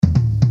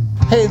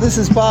Hey, this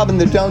is Bob in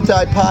the Don't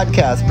Die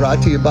podcast,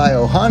 brought to you by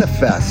Ohana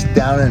Fest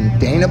down in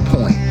Dana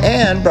Point,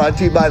 and brought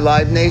to you by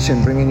Live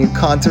Nation, bringing you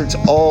concerts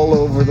all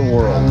over the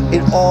world.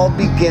 It all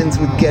begins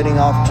with getting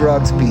off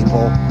drugs,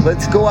 people.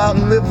 Let's go out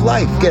and live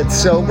life. Get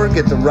sober,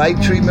 get the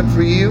right treatment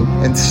for you,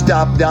 and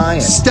stop dying.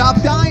 Stop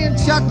dying,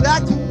 Chuck.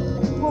 That's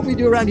what we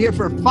do around here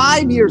for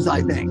 5 years,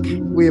 I think.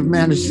 We have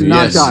managed to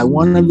not die.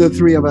 One of the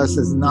three of us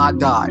has not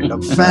died of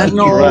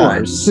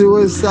fentanyl or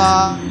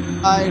suicide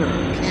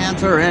or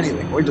cancer or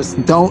anything. We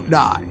just don't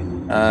die.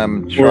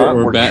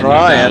 We're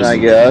trying, I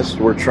guess.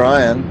 We're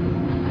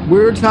trying. We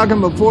were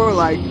talking before,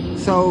 like,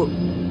 so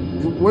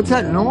what's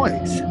that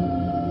noise?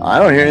 I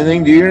don't hear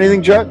anything. Do you hear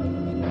anything, Chuck?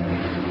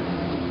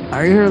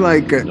 I hear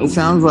like it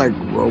sounds like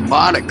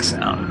robotic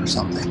sound or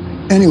something.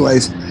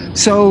 Anyways,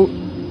 so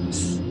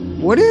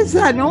what is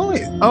that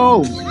noise?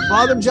 Oh,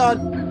 Father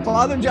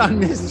John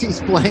Misty's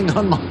playing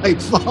on my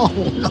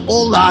phone.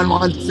 Hold on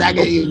one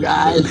second, you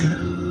guys.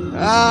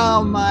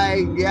 Oh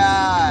my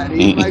God,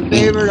 he's my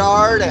favorite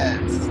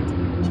artist.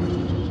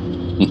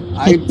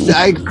 I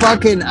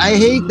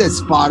hate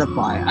this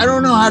Spotify. I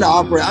don't know how to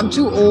operate. I'm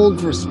too old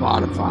for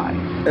Spotify.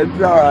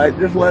 It's all right.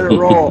 Just let it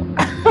roll. No,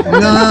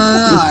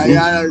 I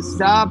gotta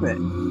stop it.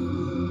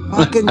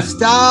 Fucking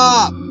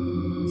stop.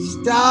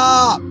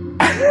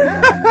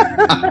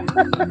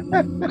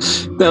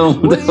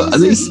 What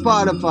is this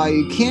Spotify?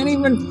 You can't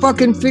even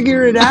fucking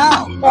figure it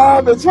out.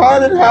 Bob, it's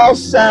Haunted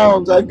House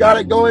Sounds. I got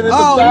it going in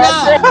the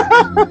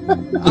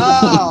background. No.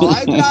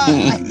 I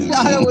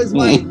thought it was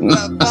my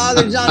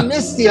Father John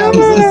Misty I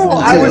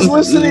was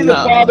listening to.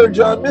 Father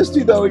John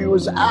Misty, though. He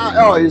was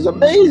he's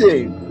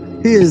amazing.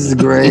 He is the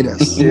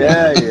greatest.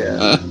 Yeah.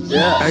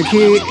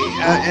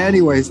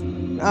 Anyways.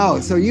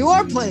 Oh, so you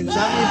are playing. Okay,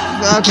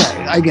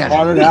 I get it.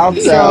 Haunted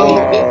House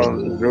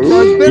Sounds. So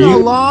it's been a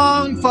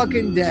long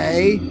fucking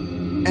day,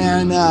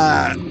 and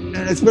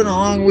it's been a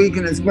long week,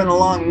 and it's been a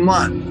long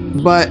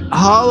month. But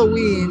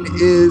Halloween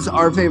is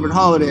our favorite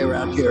holiday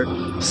around here.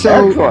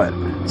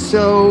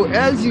 So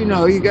as you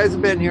know, you guys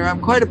have been here.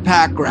 I'm quite a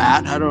pack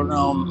rat. I don't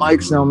know.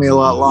 Mike's known me a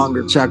lot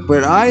longer, Chuck.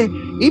 But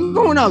even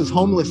when I was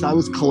homeless, I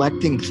was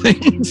collecting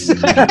things. You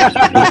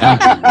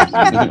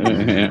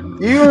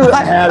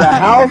had a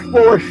house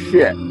full of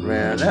shit,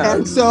 man.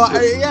 And so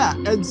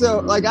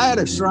like I had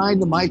a shrine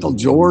to Michael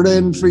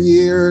Jordan for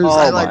years.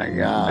 Oh my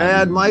God. I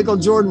had Michael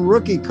Jordan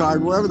rookie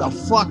card, whatever the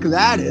fuck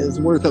that is,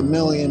 worth $1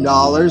 million.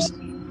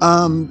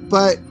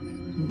 But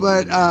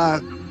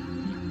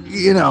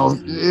you know,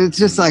 it's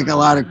just like a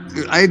lot of.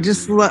 I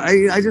just love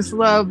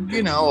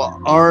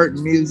art,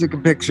 and music,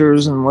 and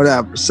pictures, and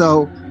whatever.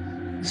 So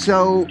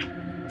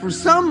for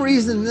some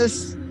reason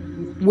this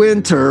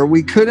winter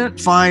we couldn't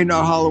find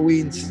our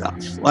Halloween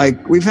stuff.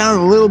 Like we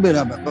found a little bit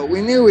of it, but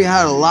we knew we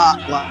had a lot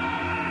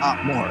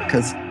more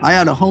because I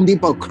had a Home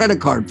Depot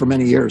credit card for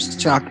many years,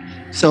 Chuck.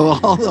 So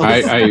all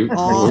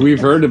those,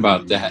 we've heard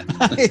about that.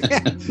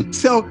 Yeah.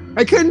 So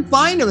I couldn't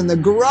find them, and the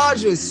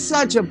garage was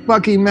such a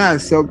fucking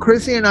mess. So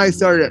Chrissy and I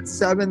started at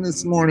 7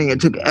 this morning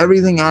and took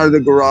everything out of the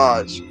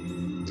garage.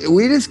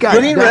 We just got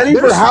getting ready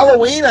for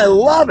Halloween. I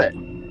love it.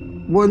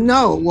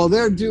 Well,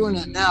 they're doing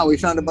it now. We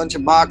found a bunch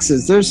of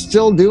boxes. They're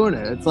still doing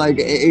it. It's like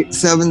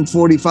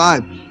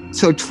 7:45.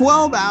 So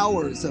 12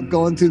 hours of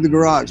going through the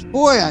garage.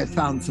 Boy, I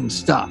found some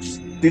stuff.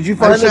 Did you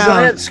find the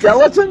giant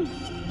skeleton?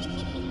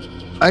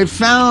 I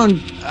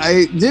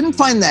didn't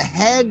find the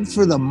head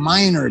for the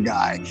miner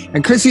guy.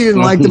 And Chrissy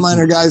didn't like the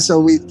miner guy, so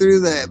we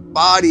threw the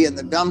body in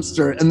the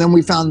dumpster, and then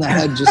we found the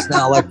head just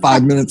now, like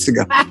 5 minutes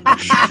ago.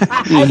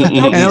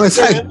 And it was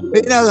like,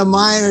 the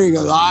miner, he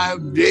goes, I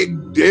dig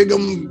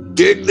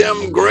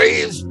them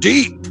graves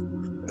deep.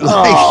 And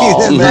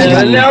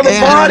now the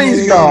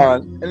body's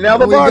gone.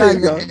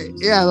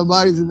 Yeah, the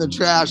body's in the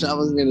trash. I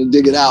wasn't going to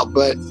dig it out,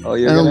 but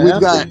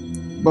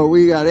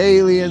we got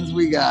aliens,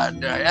 we got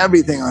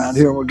everything around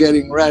here. We're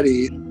getting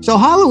ready. So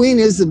Halloween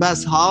is the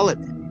best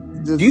holiday.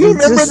 Do you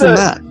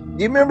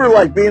remember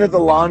like being at the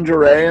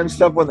lingerie and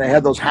stuff when they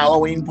had those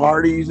Halloween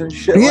parties and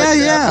shit?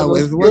 Yeah.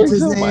 With what's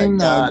his name?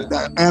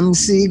 The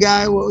MC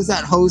guy. What was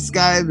that host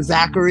guy?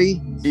 Zachary.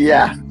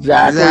 Yeah,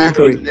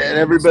 Zachary. And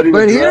everybody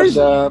was dressed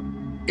up.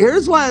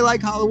 Here's why I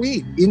like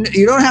Halloween.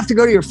 You don't have to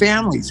go to your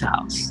family's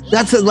house.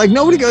 That's like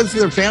nobody goes to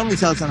their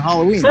family's house on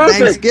Halloween. Perfect.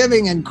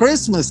 Thanksgiving and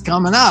Christmas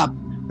coming up.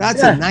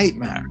 That's a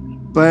nightmare.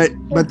 But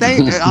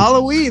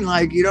Halloween,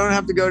 like you don't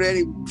have to go to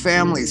any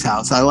family's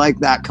house. I like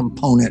that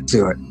component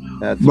to it.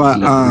 That's a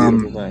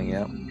beautiful thing,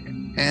 yeah.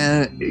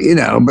 And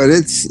but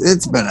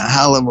it's been a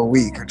hell of a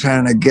week.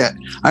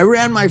 I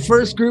ran my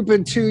first group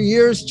in 2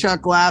 years,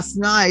 Chuck, last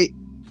night.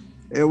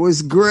 It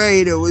was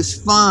great. It was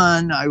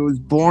fun. I was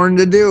born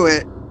to do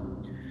it.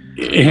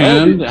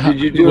 And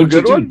did you do a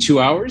good one? 2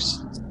 hours?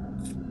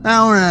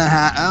 Hour and a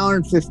half, hour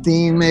and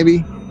 15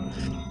 maybe.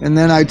 And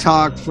then I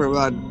talked for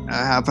about a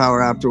half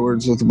hour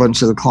afterwards with a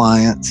bunch of the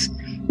clients.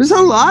 There's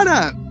a lot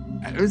of,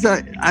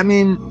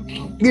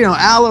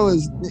 Aloe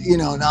is,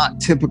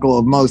 not typical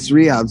of most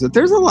rehabs, but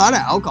there's a lot of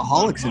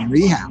alcoholics in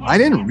rehab. I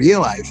didn't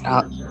realize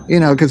how,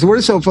 because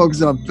we're so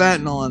focused on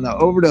fentanyl and the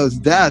overdose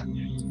death.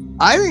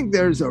 I think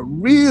there's a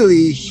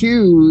really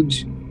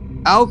huge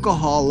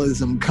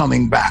alcoholism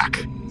coming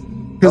back.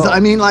 Because I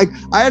mean, like,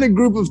 I had a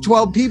group of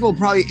 12 people,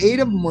 probably 8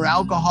 of them were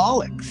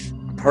alcoholics.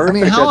 Perfect.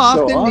 I mean, how That's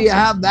so often do you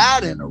awesome. have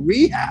that in a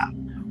rehab?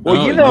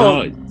 Well, you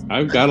know, no,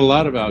 I've got a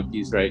lot of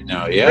alkies right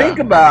now. Yeah. think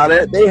about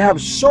it. They have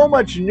so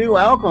much new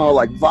alcohol,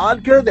 like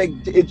vodka.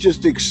 It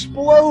just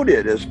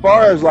exploded as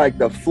far as like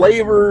the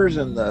flavors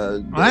and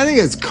the I think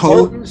it's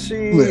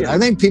potency. COVID. I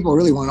think people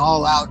really went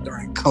all out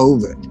during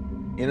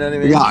COVID. You know what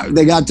I mean?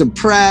 They got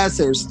depressed.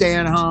 They were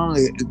staying home.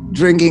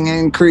 Drinking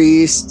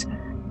increased.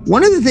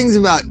 One of the things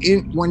about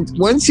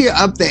once you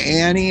up the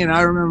ante, and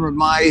I remember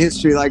my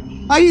history, like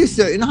I used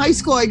to, in high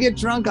school, I get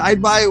drunk.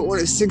 I'd buy a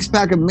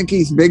 6-pack of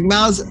Mickey's Big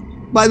Mouths.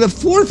 By the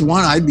 4th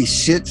one, I'd be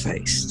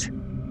shit-faced.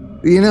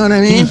 You know what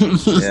I mean?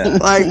 Yeah.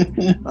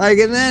 like,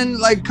 and then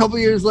like a couple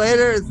years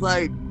later, it's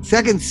like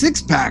second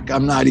 6-pack,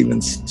 I'm not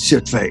even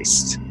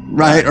shit-faced,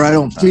 right? Or I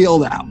don't feel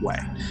that way.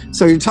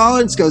 So your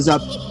tolerance goes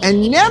up,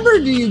 and never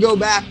do you go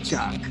back,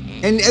 Chuck.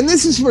 And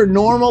this is for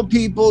normal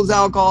people's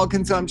alcohol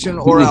consumption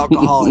or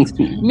alcoholics.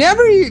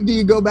 Never do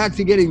you go back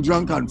to getting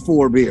drunk on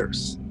 4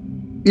 beers.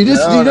 You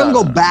don't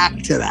go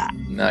back to that.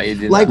 No, you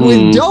do Like not.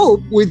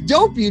 with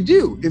dope you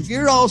do. If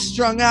you're all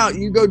strung out,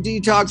 you go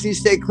detox, you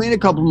stay clean a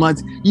couple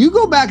months, you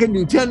go back and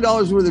do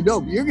 $10 worth of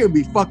dope, you're gonna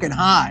be fucking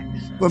high.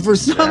 But for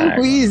some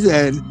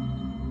reason,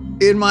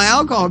 in my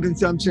alcohol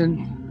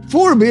consumption,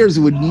 4 beers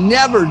would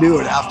never do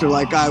it after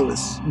like I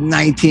was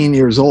 19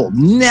 years old.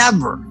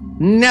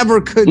 Never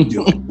could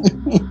do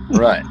it.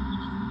 Right.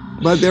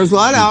 But there's a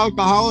lot of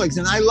alcoholics,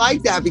 and I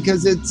like that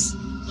because it's,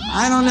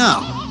 I don't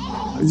know.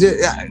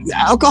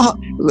 Alcohol.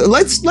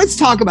 Let's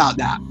talk about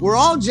that. We're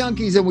all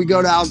junkies and we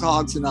go to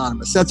Alcoholics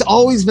Anonymous. That's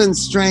always been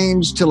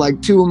strange to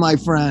like 2 of my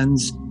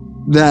friends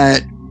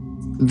that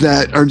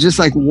are just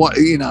like, what,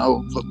 you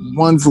know,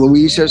 one's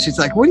Louisa. She's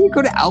like, what do you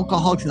go to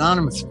Alcoholics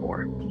Anonymous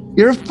for?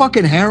 You're a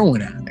fucking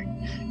heroin addict,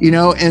 you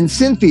know? And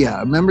Cynthia,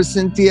 remember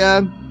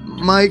Cynthia,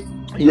 Mike?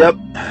 Yep.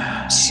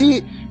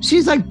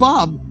 She's like,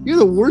 Bob, you're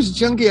the worst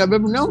junkie I've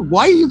ever known.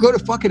 Why do you go to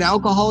fucking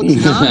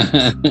Alcoholics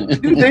Anonymous?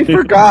 Dude, they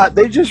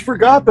just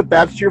forgot that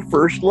that's your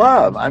first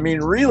love. I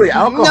mean, really,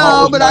 alcohol.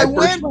 No, is but my I first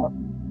went love.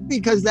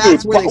 because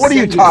that's where they What are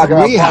you send talking to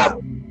about,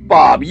 rehab.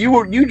 Bob?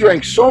 You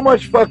drank so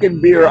much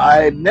fucking beer. I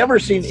had never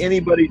seen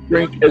anybody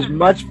drink as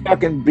much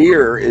fucking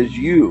beer as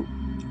you.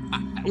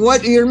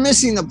 What you're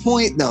missing the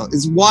point though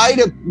is why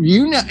do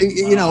you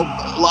know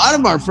a lot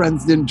of our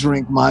friends didn't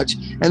drink much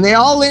and they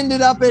all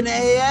ended up in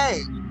AA.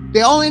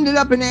 They all ended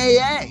up in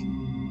AA.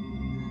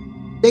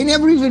 They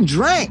never even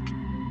drank.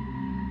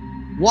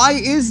 Why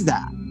is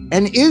that?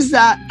 And is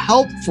that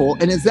helpful?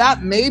 And is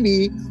that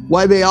maybe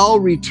why they all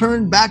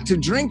returned back to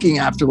drinking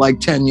after like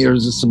 10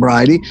 years of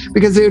sobriety?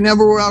 Because they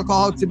never were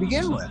alcoholics to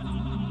begin with.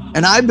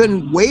 And I've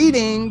been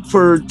waiting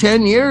for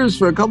 10 years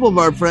for a couple of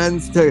our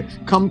friends to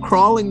come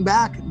crawling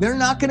back. They're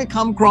not going to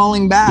come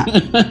crawling back.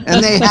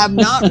 And they have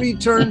not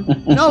returned.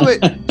 No,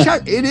 but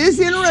Chuck, it is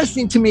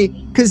interesting to me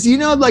because, you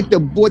know, like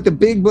what the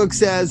big book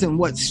says and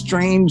what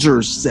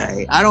strangers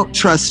say. I don't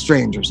trust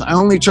strangers. I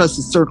only trust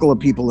the circle of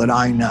people that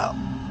I know.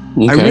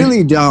 Okay. I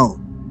really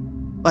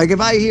don't. Like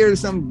if I hear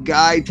some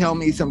guy tell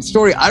me some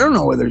story, I don't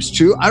know whether it's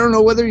true. I don't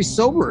know whether he's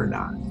sober or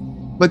not.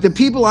 But the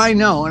people I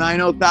know, and I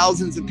know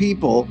thousands of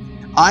people,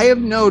 I have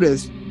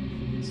noticed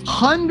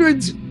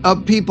hundreds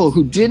of people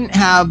who didn't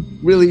have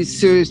really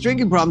serious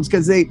drinking problems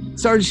because they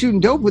started shooting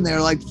dope when they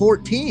were like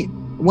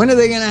 14. When are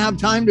they going to have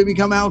time to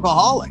become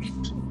alcoholic?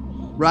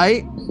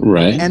 Right?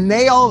 Right. And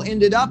they all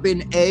ended up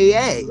in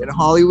AA, in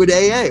Hollywood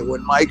AA,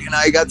 when Mike and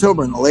I got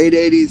sober in the late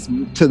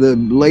 80s to the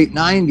late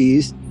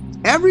 90s.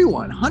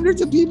 Everyone, hundreds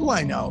of people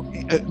I know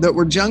that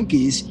were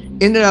junkies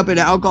ended up in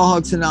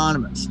Alcoholics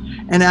Anonymous.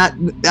 And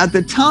at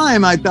the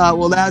time, I thought,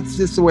 well, that's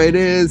just the way it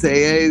is. AA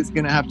is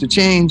going to have to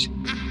change.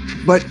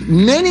 But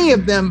many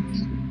of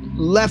them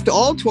left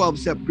all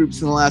 12-step groups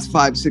in the last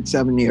 5, 6,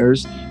 7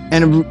 years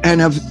and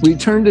have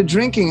returned to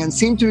drinking and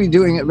seem to be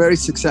doing it very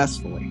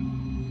successfully.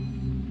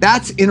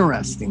 That's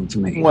interesting to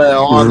me.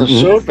 Well, on the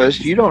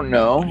surface, you don't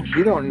know.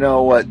 You don't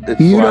know what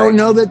it's You like. don't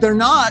know that they're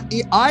not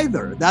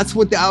either. That's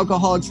what the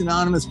Alcoholics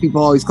Anonymous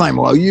people always claim.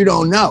 Well, you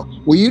don't know.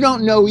 Well, you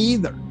don't know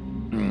either.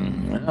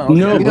 Okay.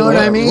 No, You know what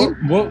I mean?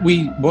 What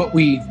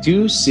we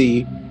do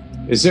see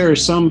is there are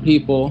some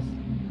people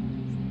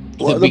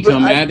that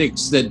become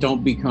addicts that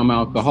don't become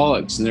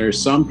alcoholics, and there are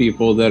some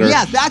people that are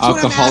that's what I'm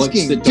alcoholics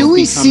asking. that Do don't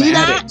we become see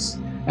that? addicts.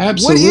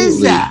 Absolutely. What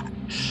is that?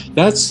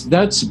 That's We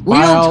don't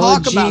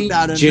talk biology, about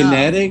that enough.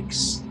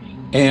 genetics,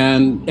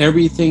 and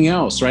everything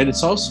else, right?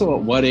 It's also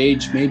at what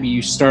age maybe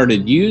you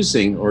started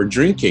using or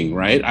drinking,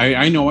 right?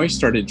 I know I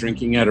started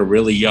drinking at a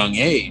really young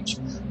age,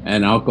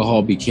 and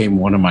alcohol became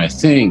one of my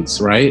things,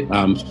 right?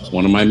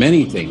 One of my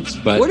many things.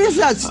 But what is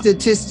that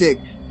statistic?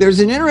 There's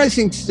an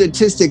interesting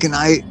statistic, and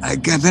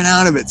I've been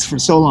out of it for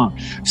so long.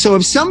 So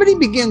if somebody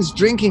begins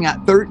drinking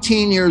at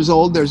 13 years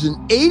old, there's an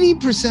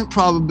 80%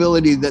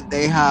 probability that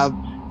they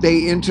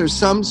enter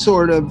some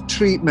sort of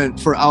treatment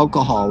for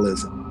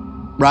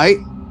alcoholism, right?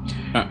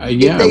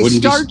 yeah, if they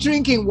start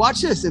drinking,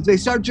 watch this. If they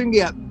start drinking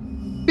at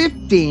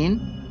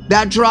 15,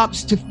 that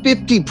drops to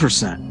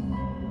 50%.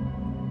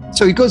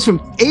 So he goes from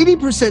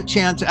 80%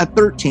 chance at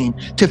 13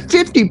 to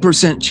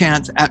 50%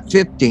 chance at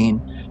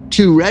 15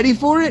 to, ready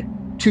for it,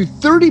 to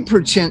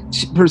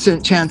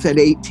 30% chance at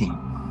 18.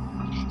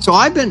 So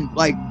I've been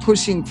like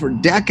pushing for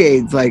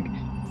decades, like,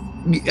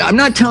 I'm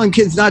not telling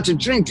kids not to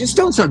drink. Just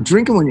don't start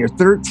drinking when you're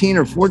 13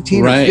 or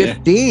 14 or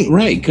 15.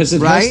 Right, because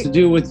it has to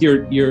do with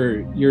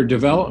your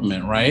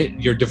development, right?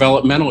 Your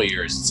developmental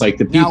years. It's like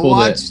the people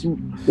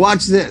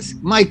watch this.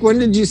 Mike, when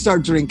did you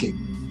start drinking?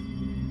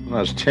 When I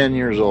was 10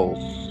 years old.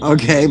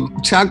 Okay.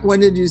 Chuck, when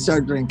did you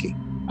start drinking?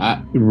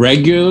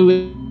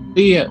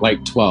 Regularly at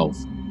like 12.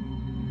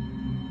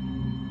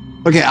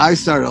 Okay, I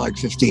started like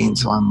 15,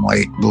 so I'm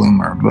late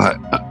bloomer, but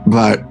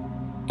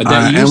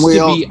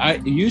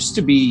that used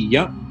to be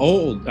young,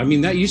 old. I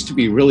mean, that used to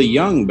be really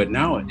young, but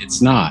now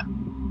it's not.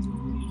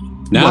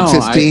 Now,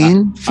 what,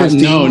 15?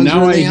 No,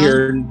 now really I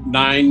hear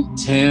 9,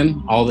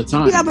 10 all the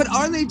time. Yeah, but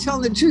are they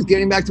telling the truth?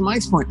 Getting back to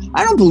Mike's point,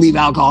 I don't believe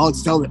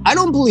alcoholics tell I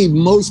don't believe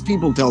most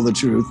people tell the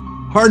truth,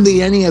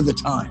 hardly any of the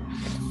time.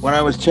 When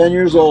I was 10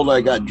 years old,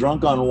 I got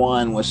drunk on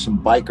wine with some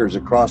bikers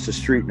across the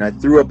street, and I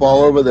threw up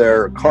all over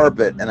their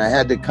carpet, and I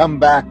had to come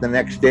back the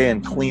next day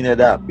and clean it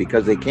up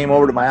because they came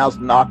over to my house,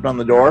 knocked on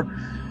the door,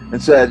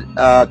 and said,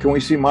 can we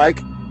see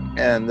Mike?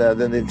 And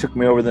then they took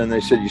me over there, and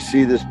they said, you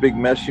see this big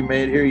mess you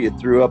made here? You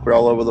threw up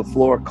all over the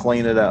floor.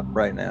 Clean it up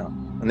right now.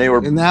 And they were...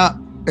 And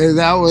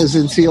that was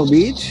in Seal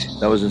Beach?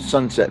 That was in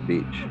Sunset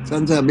Beach.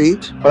 Sunset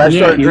Beach? But I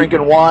started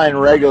drinking wine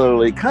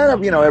regularly, kind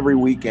of, every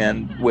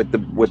weekend with the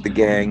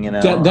gang,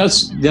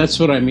 That's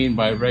what I mean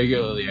by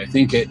regularly. I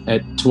think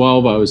at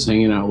 12, I was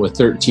hanging out with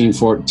 13,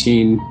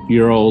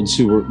 14-year-olds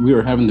we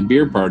were having the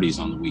beer parties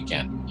on the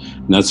weekend.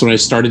 And that's when I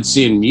started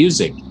seeing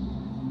music.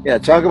 Yeah,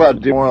 talk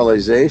about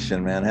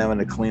demoralization, man, having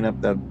to clean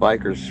up that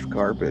biker's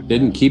carpet.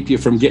 Didn't keep you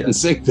from getting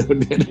sick, though,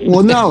 did it?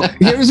 Well, no.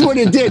 Here's what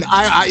it did.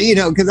 I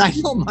because I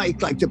know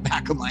Mike like the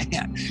back of my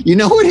hand. You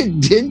know what it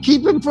did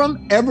keep him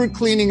from? Ever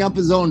cleaning up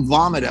his own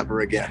vomit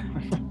ever again.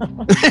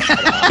 What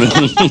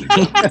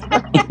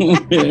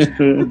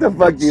the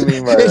fuck do you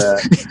mean by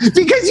that?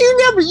 Because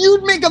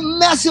you'd make a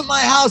mess at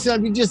my house,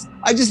 and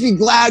I'd just be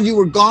glad you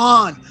were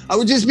gone. I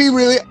would just be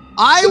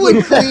I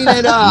would clean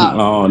it up.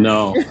 Oh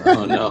no.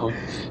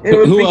 It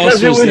was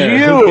because it was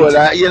you, and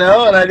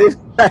I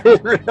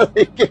didn't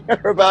really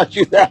care about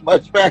you that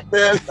much back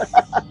then.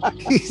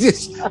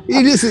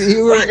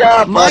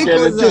 Mike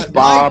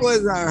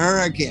was a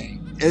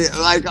hurricane.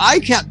 I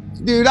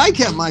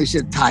kept my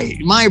shit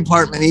tight. My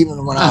apartment,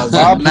 even when I was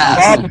a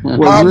mess,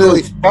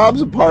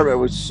 Bob's apartment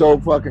was so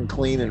fucking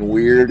clean and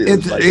weird.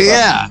 But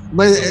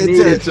it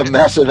needed some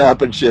messing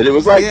up and shit. It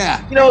was like,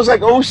 it was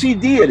like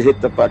OCD had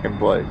hit the fucking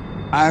place.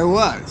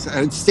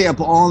 I'd stay up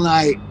all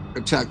night,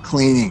 Chuck,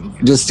 cleaning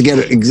just to get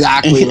it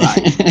exactly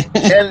right.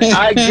 And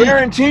I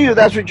guarantee you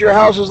that's what your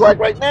house is like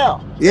right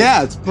now.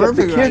 Yeah, it's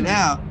perfect right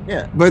now.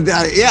 Yeah. But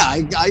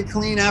I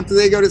clean after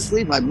they go to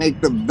sleep. I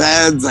make the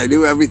beds. I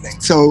do everything.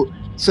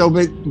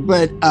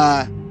 But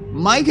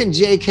Mike and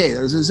JK,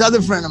 there was this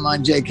other friend of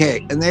mine,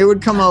 JK, and they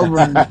would come over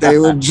and they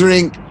would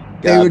drink.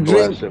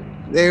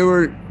 They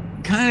were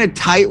kind of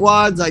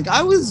tightwads. Like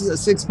I was a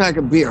 6-pack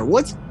of beer.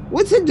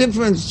 What's the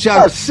difference,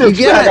 Chuck? You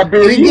get it.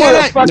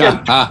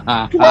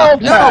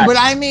 No, but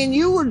I mean,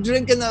 you were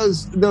drinking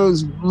those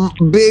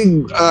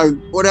big,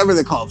 whatever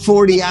they call it,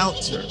 40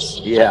 ounces.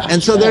 Yeah.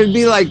 And so there'd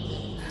be like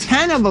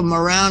 10 of them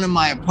around in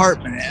my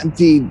apartment,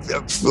 empty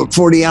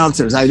 40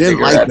 ounces. I didn't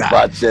like that.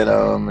 Butts in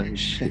them and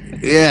shit.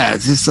 Yeah,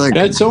 it's just like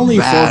that's only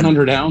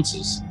 400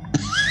 ounces.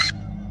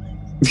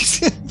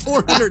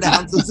 400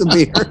 ounces of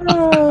beer.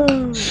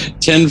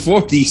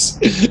 1040s.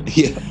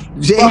 Yeah.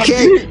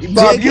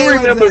 Bob, you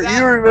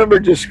remember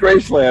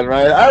Disgraceland,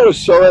 right? I was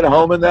so at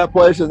home in that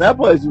place, and that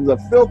place was a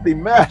filthy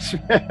mess,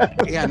 man.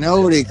 Yeah,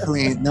 nobody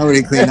cleaned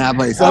that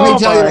place. Let me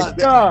tell you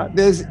about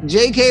this.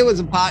 JK was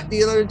a pot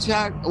dealer,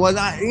 Chuck. Well,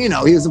 he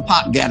was a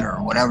pot getter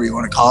or whatever you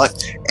want to call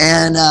it.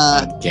 And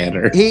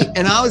getter.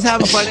 I was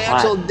having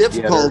financial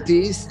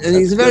difficulties, and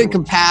he's a very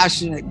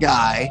compassionate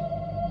guy.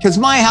 Because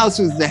my house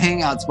was the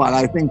hangout spot.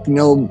 I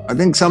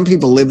think some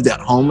people lived at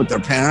home with their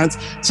parents,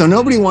 so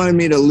nobody wanted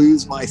me to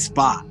lose my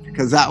spot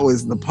because that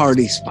was the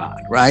party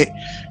spot, right?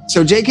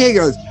 So JK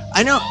goes,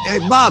 I know, hey,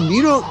 Bob,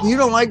 you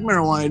don't like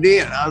marijuana, do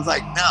you? And I was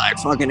like, no, I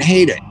fucking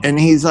hate it. And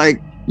he's like,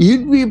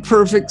 you'd be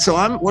perfect. So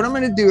what I'm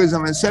going to do is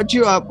I'm going to set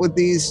you up with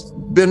these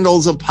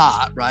bindles of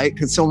pot, right?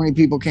 Because so many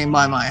people came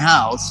by my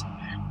house,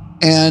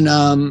 and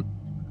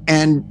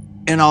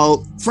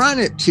I'll front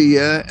it to you,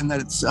 and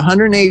that it's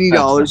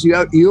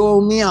 $180. You owe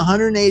me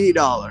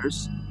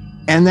 $180,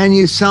 and then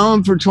you sell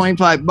them for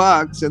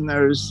 $25, and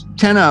there's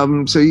 10 of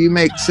them, so you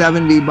make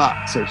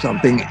 $70 or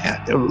something,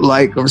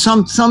 or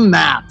some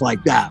math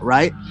like that,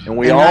 right? And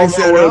we all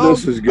know where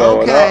this is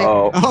going.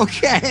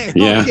 Okay.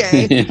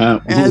 Yeah.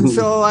 And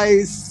so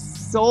I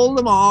sold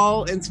them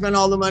all and spent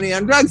all the money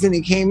on drugs, and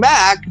he came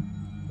back.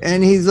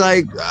 And he's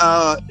like,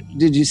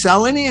 did you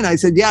sell any? And I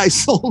said, yeah, I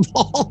sold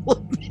all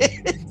of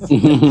it.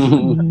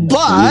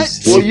 But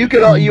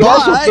you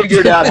also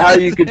figured out how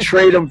you could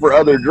trade them for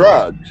other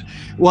drugs.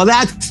 Well,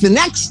 that's the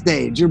next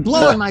stage. You're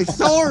blowing my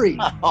story.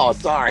 Oh,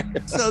 sorry.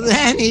 So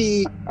then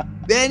he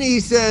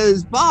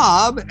says,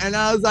 Bob, and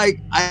I was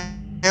like, I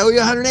owe you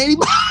 $180.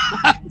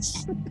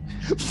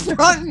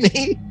 Front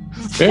me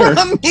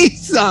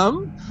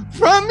some,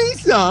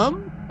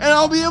 and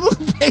I'll be able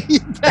to pay you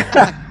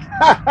back.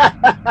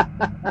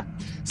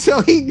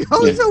 So he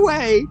goes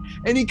away,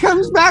 and he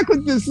comes back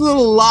with this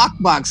little lock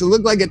box. It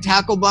looked like a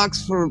tackle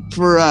box for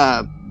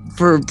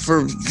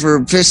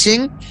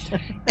fishing,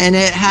 and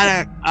it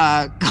had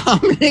a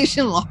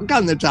combination lock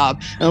on the top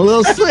and a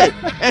little slit.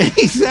 And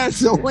he says,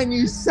 so when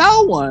you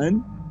sell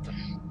one,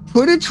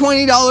 put a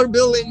 $20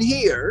 bill in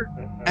here,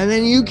 and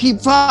then you keep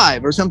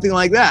 $5 or something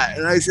like that.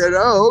 And I said,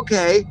 oh,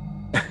 okay.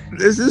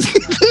 This is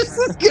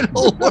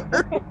gonna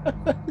work.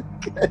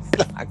 It's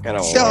not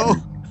gonna work.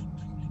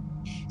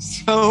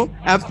 So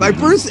at my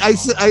first,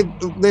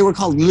 they were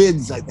called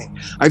lids, I think.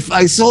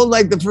 I sold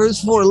like the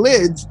first 4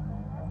 lids.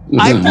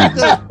 I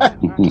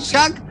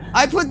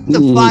put the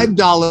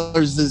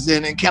 $5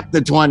 in and kept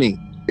the 20.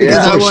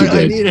 Yeah,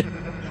 I needed.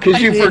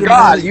 Because you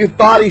forgot. You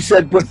thought he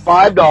said put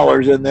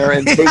 $5 in there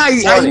and take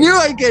 20. I knew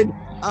I could.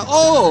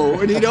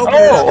 And he'd open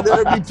it up,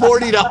 there'd be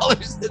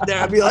 $40 in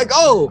there. I'd be like,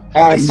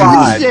 I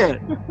switched it.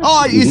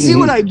 Oh, you see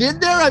what I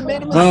did there? I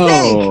made a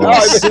mistake.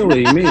 Oh,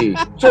 silly me.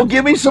 So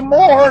give me some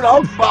more and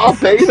I'll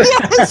pay you.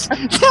 Yes.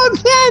 So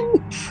then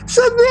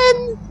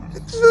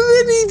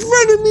he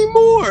fronted me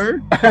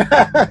more.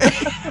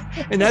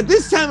 And at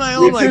this time I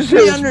owe him like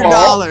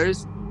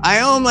 $300. I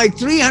owe him like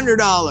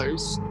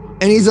 $300.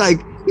 And he's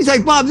like,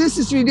 Bob, this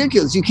is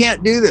ridiculous. You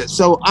can't do this.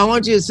 So I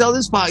want you to sell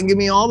this pot and give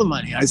me all the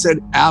money. I said,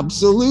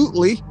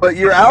 absolutely. But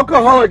your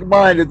alcoholic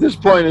mind at this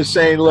point is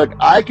saying, look,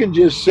 I can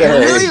just say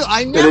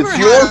I never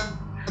had a plan.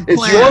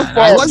 It's your fault,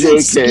 I wasn't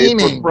JK,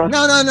 scheming.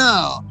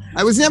 No.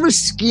 I was never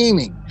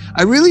scheming.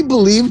 I really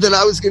believed that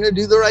I was going to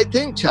do the right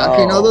thing, Chuck.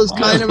 You know those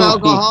kind of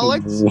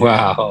alcoholics?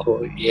 Wow.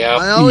 Yeah.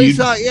 I always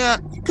thought,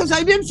 because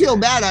I did feel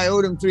bad. I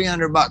owed him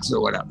 $300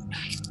 or whatever.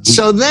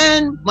 So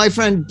then my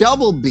friend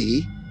Double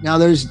B, now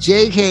there's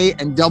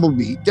JK and Double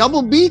B.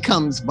 Double B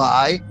comes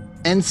by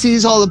and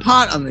sees all the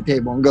pot on the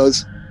table and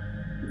goes,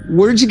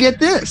 "Where'd you get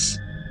this?"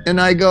 And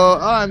I go,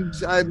 "Oh,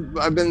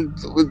 I've been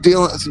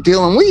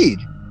dealing weed."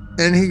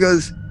 And he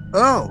goes,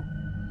 "Oh,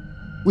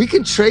 we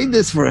could trade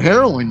this for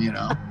heroin, you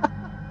know."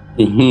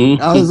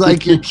 Mm-hmm. I was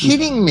like, "You're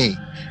kidding me."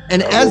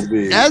 And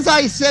as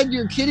I said,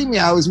 "You're kidding me,"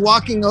 I was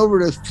walking over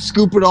to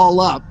scoop it all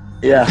up.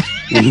 Yeah.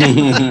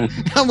 And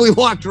we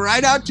walked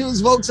right out to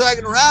his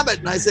Volkswagen Rabbit,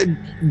 and I said,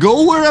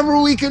 "Go wherever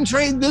we can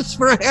trade this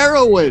for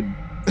heroin."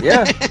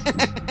 Yeah.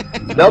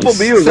 Double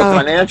B was a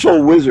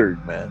financial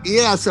wizard, man.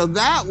 Yeah, so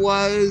that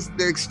was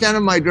the extent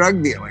of my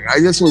drug dealing. I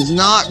just was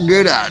not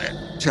good at it,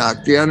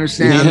 Chuck. Do you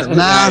understand?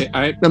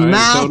 Yeah, the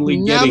math totally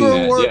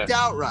never worked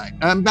out right.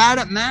 I'm bad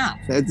at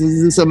math.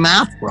 It's a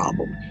math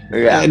problem.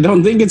 Yeah. I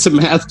don't think it's a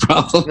math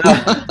problem.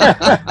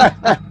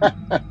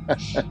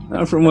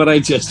 Not from what I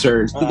just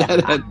heard.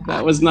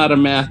 That was not a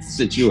math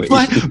situation.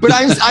 But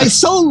I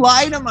so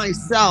lie to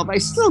myself. I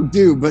still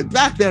do, but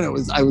back then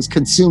I was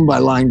consumed by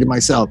lying to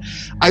myself.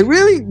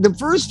 The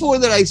first 4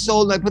 that I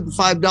sold, I put the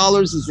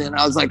 $5 in.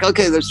 I was like,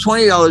 okay, there's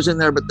 $20 in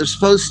there, but there's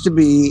supposed to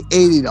be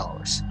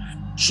 $80.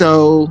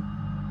 So,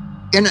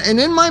 and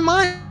in my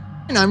mind,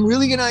 I'm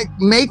really gonna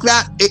make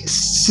that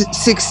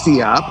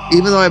 60 up,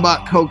 even though I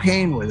bought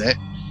cocaine with it.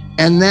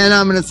 And then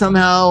I'm going to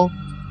somehow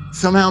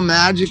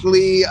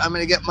magically, I'm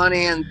going to get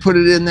money and put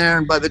it in there.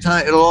 And by the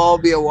time it'll all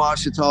be a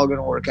wash, it's all going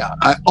to work out.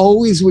 I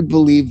always would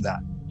believe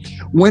that.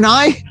 When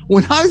I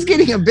was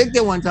getting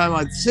evicted one time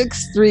on 6th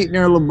Street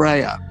near La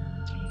Brea,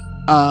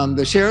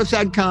 the sheriffs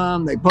had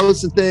come, they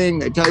post a thing,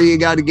 they tell you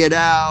got to get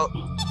out.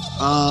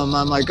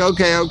 I'm like,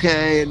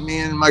 okay. And me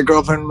and my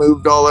girlfriend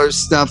moved all our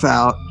stuff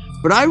out.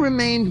 But I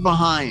remained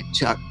behind,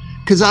 Chuck,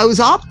 because I was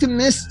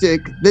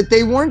optimistic that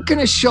they weren't going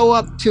to show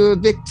up to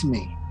evict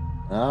me.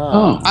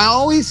 Oh. I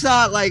always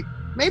thought, like,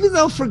 maybe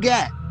they'll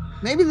forget.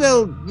 Maybe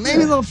they'll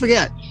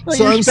forget. Well,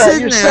 so I'm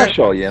sitting there. You're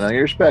special, you know.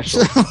 You're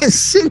special. So I was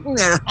sitting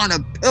there on a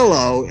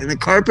pillow in the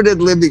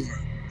carpeted living room.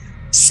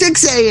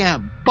 6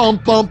 a.m.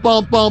 Bump, bump,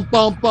 bump, bump,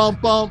 bump,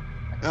 bump, bump.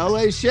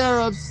 L.A.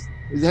 sheriffs.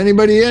 Is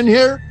anybody in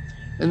here?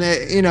 And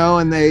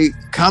they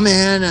come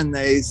in and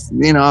they,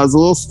 I was a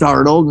little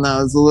startled and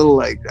I was a little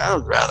like, that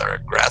was rather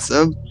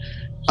aggressive.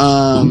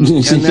 And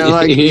they're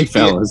like, "Hey,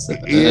 fellas,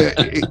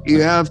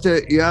 you have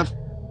to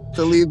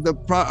leave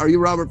are you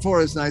Robert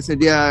Forrest?" And I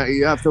said, "Yeah,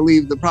 you have to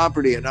leave the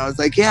property." And I was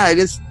like, "Yeah, I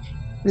just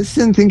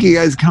didn't think you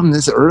guys come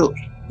this early.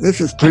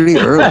 This is pretty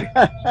early."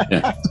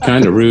 Yeah,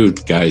 kind of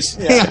rude, guys.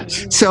 Yeah.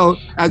 So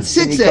at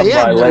 6 Can you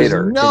come by a.m.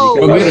 later? No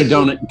Go way. get a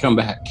donut and come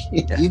back.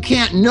 You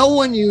can't. No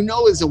one you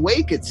know is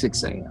awake at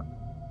 6 a.m.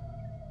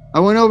 I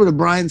went over to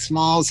Brian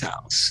Small's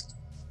house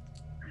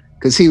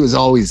because he was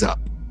always up.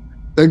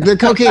 The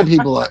cocaine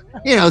people,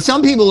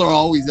 some people are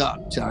always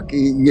up, Chuck. But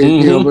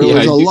it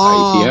was a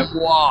long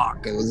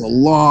walk. It was a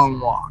long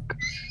walk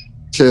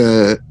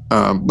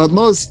but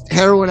most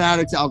heroin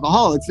addicts,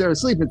 alcoholics, they're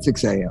asleep at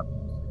 6 a.m.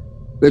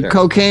 The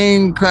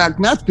cocaine, crack,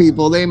 meth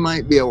people, they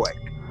might be awake.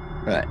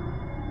 Right.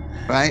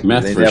 right?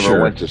 Meth They for never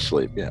sure. went to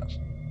sleep. Yes.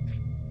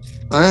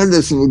 I had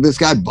this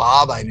guy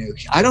Bob I knew.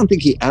 I don't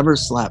think he ever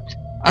slept.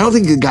 I don't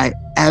think the guy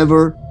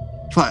ever.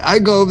 I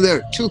go over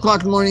there 2:00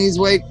 in the morning. He's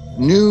awake.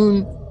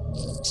 Noon,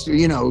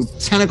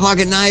 10 o'clock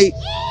at night,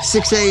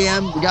 6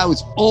 a.m. The guy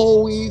was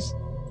always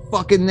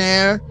fucking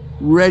there,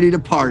 ready to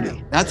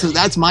party.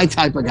 That's my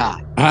type of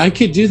guy. I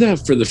could do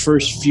that for the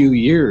first few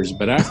years,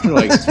 but after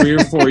like 3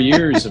 or 4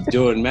 years of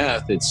doing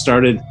meth, it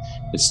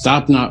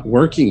stopped not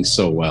working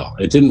so well.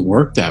 It didn't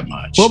work that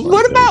much. Well,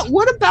 what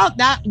about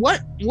that?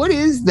 What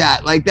is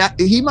that? Like that?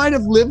 He might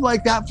have lived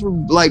like that for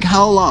like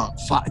how long?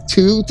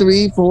 2,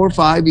 3, 4,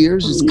 5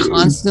 years, just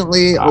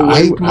constantly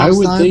awake. I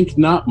would think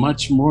not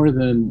much more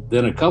than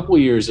a couple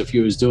years if he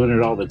was doing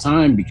it all the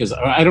time, because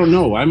I don't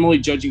know. I'm only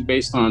judging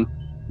based on,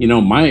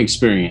 my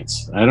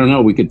experience. I don't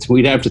know.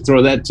 We'd have to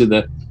throw that to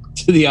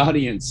the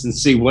audience and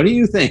see, what do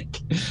you think?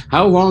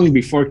 How long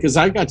before? Because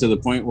I got to the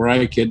point where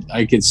I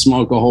could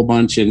smoke a whole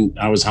bunch and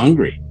I was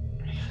hungry,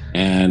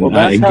 and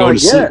I'd go to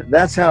sleep.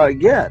 That's how it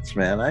gets,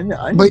 man.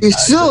 I But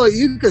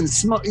you can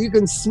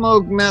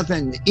smoke meth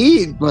and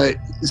eat, but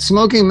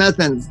smoking meth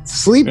and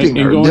sleeping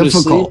and are going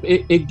difficult. to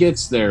sleep, it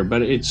gets there,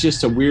 but it's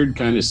just a weird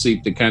kind of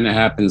sleep that kind of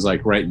happens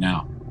like right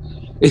now.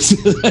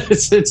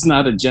 It's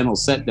not a gentle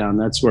set down.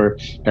 That's where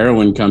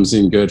heroin comes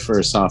in good for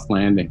a soft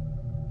landing.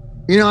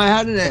 I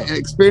had an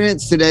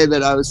experience today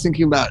that I was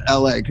thinking about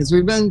LA, because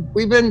we've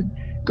been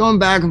going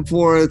back and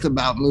forth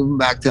about moving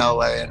back to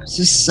LA, and it's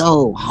just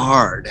so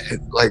hard.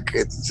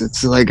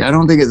 It's like I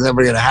don't think it's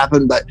ever going to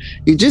happen, but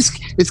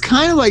it's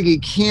kind of like you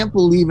can't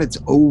believe it's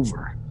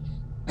over.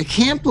 I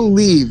can't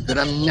believe that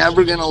I'm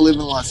never going to live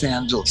in Los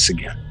Angeles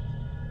again.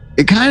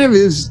 It kind of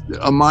is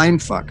a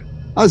mind fuck.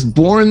 I was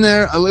born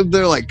there. I lived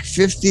there like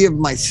 50 of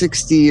my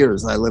 60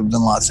 years. I lived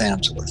in Los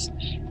Angeles,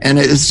 and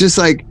it's just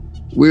like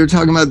we were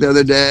talking about the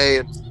other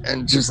day,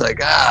 and just like,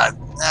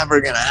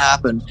 never going to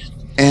happen.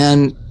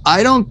 And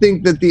I don't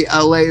think that the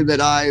LA that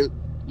I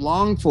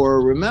long for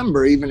or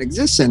remember even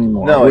exists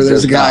anymore. No, where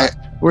there's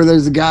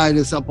a guy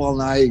just up all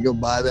night, you go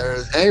by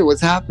there, hey,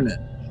 what's happening?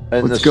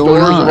 And what's the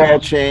going stores on? have all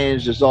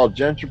changed. It's all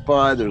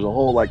gentrified. There's a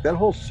whole that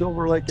whole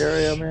Silver Lake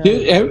area, man.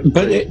 Dude,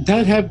 but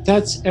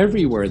that's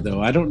everywhere,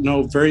 though. I don't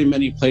know very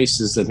many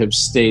places that have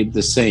stayed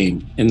the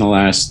same in the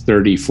last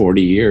 30,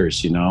 40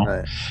 years,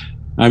 Right.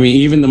 I mean,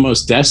 even the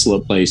most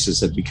desolate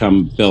places have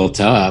become built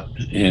up,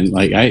 and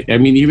like I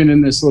mean, even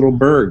in this little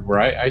burg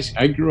where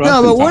I grew up.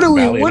 No, but what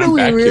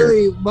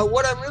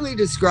I'm really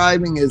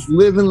describing is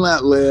live and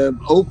let live,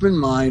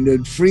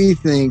 open-minded, free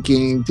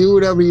thinking, do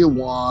whatever you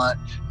want.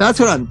 That's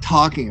what I'm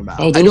talking about.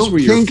 Oh, I don't were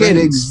your think friends.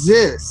 it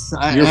exists.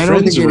 I don't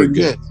friends think it were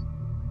exists.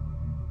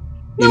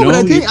 good. No, but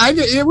I think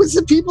it was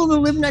the people that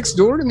lived next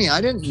door to me.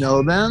 I didn't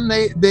know them.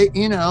 They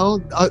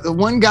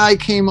one guy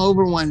came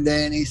over one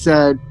day and he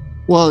said,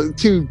 well,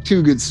 two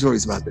good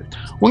stories about this.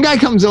 One guy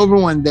comes over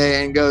one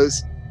day and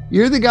goes,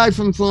 "You're the guy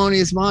from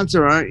Thelonious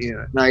Monster, aren't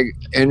you?"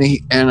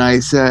 And I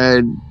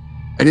said,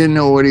 I didn't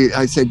know what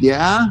I said,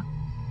 yeah.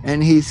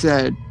 And he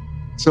said,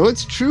 "So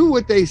it's true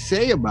what they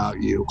say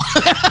about you."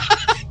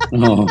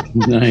 Oh,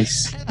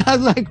 nice. I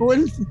was like, what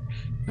is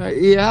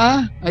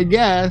yeah, I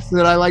guess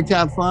that I like to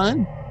have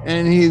fun.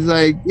 And he's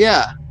like,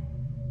 yeah,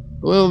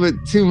 a little bit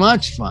too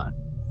much fun.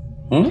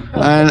 Huh?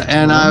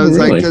 And I was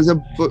Really? like,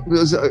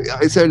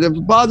 I said, if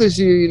it bothers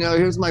you,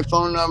 here's my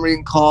phone number, you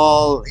can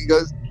call. He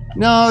goes,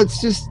 no,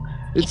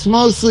 it's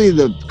mostly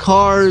the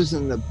cars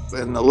and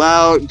the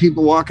loud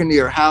people walking to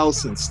your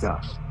house and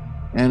stuff.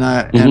 And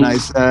I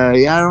said,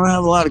 yeah, I don't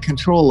have a lot of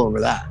control over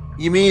that.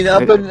 You mean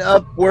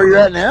up where you're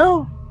at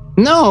now?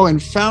 No, in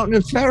Fountain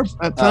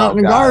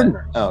and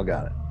Gardner. Oh,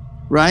 got it.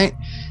 Right.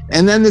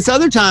 And then this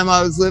other time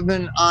I was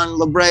living on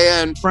La Brea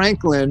and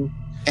Franklin,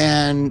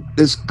 and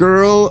this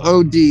girl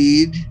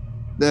OD'd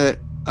that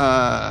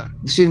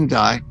she didn't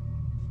die.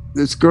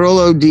 This girl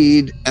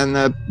OD'd,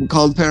 and we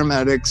called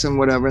paramedics and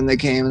whatever, and they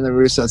came and they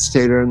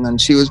resuscitated her, and then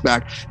she was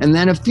back. And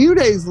then a few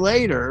days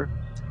later,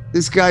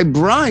 this guy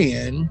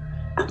Brian,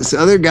 this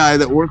other guy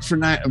that worked for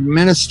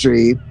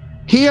ministry,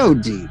 he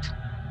OD'd.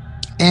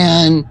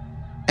 And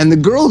the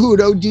girl who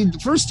had OD'd the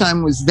first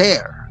time was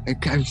there.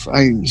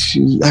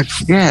 I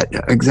forget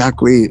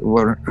exactly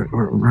what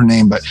her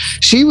name, but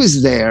she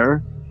was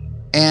there,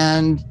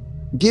 and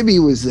Gibby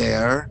was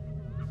there,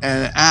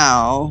 and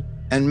Al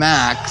and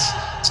Max.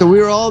 So we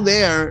were all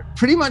there,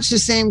 pretty much the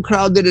same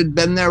crowd that had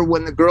been there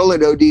when the girl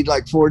had OD'd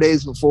like 4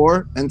 days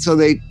before. And so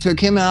they took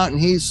him out, and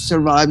he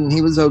survived, and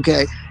he was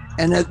okay.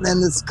 And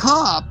then this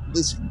cop,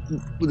 this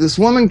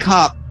woman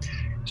cop,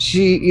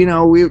 she, me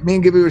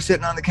and Gibby were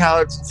sitting on the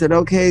couch and said,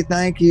 okay,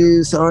 thank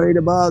you. Sorry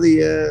to bother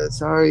you.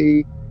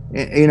 Sorry.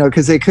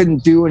 Because they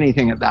couldn't do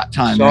anything at that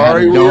time.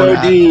 Sorry, we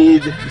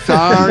OD'd.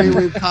 Sorry,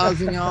 we're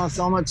causing y'all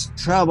so much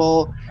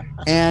trouble.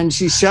 And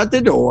she shut the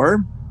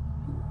door,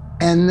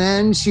 and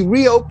then she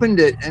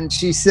reopened it, and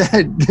she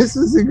said, this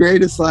is the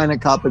greatest line a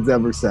cop has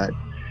ever said.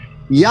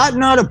 You ought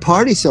not to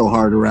party so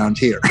hard around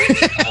here.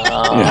 Yeah,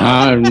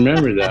 I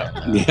remember that.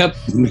 Yep.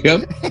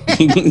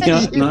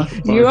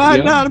 You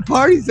ought not to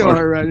party so hard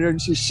around here.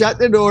 And she shut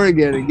the door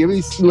again, and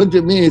Gibby looked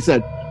at me and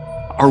said,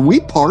 Are we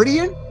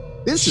partying?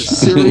 This is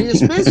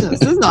serious business.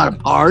 This is not a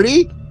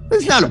party.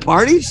 This is not a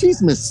party.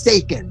 She's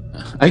mistaken.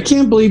 I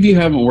can't believe you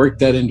haven't worked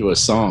that into a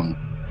song.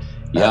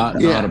 Yeah,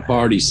 not a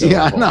party so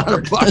Yeah, hard. not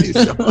a party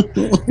so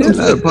It's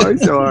not a party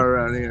so hard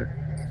around here.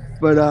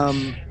 But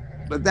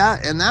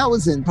that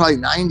was in probably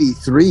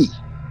 93.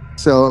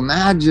 So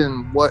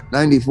imagine what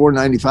 94,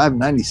 95,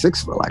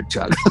 96 were like,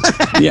 Chuck.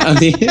 Yeah,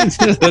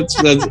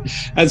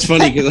 that's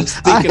funny because I was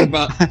thinking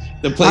about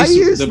the place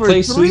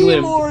we lived. 3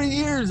 more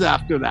years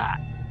after that.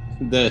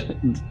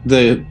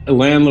 The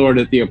landlord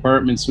at the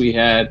apartments we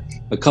had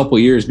a couple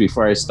years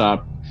before I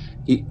stopped,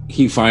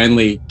 he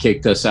finally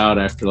kicked us out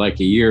after like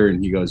a year,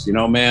 and he goes,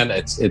 man,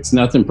 it's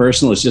nothing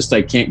personal. It's just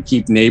I can't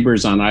keep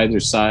neighbors on either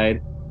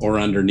side or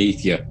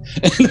underneath you.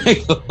 And I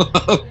go,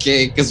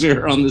 okay, because we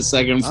were on the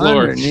second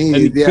floor.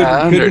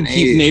 Couldn't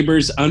keep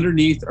neighbors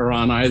underneath or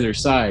on either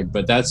side.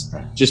 But that's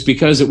just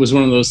because it was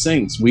one of those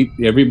things.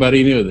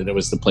 Everybody knew that it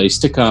was the place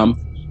to come.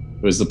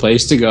 It was the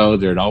place to go.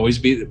 There'd always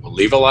be, we'll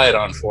leave a light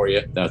on for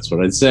you. That's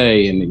what I'd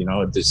say.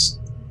 And, just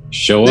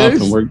show up.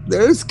 And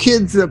there's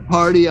kids that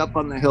party up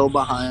on the hill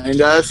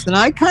behind us. And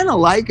I kind of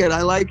like it.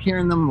 I like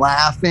hearing them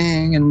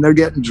laughing, and they're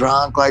getting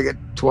drunk like at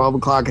 12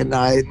 o'clock at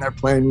night, and they're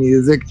playing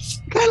music. I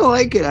kind of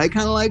like it. I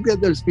kind of like that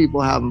there's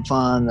people having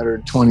fun that are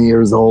 20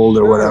 years old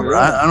or whatever.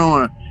 I don't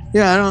want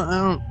to, I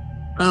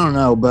don't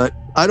know. But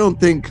I don't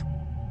think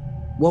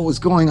what was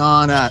going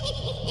on at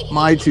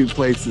my 2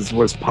 places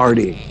was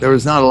partying. There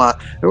wasn't a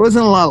lot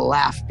of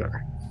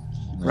laughter,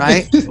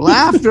 right?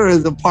 Laughter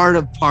is a part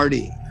of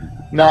partying.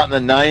 Not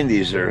in the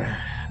 90s, or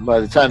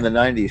by the time the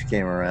 90s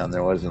came around,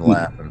 there wasn't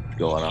laughing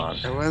going on.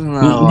 There wasn't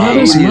not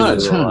as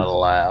much. A lot of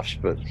laughs,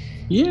 but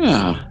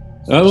yeah.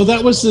 Oh,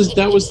 that was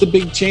the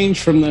big change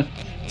from the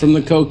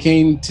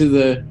cocaine to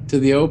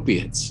the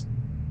opiates.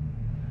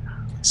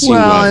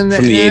 From the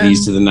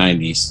 80s to the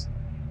 90s.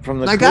 From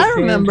the like I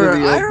remember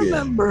in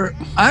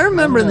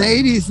the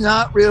 80s,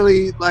 not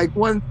really like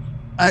when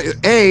I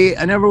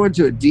never went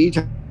to a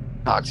detox.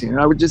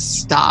 I would just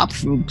stop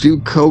and do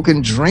coke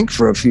and drink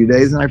for a few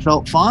days, and I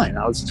felt fine.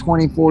 I was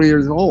 24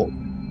 years old.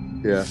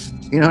 Yeah,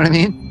 you know what I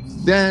mean.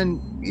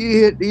 Then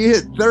you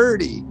hit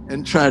 30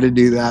 and try to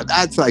do that.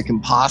 That's like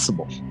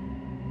impossible.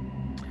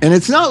 And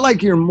it's not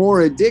like you're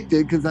more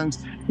addicted, because I'm,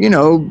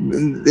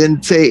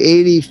 in say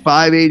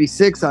 85,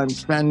 86, I'm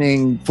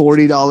spending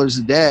 $40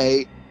 a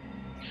day.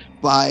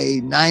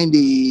 By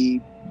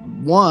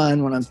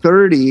 91, when I'm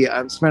 30,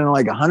 I'm spending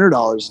like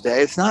 $100 a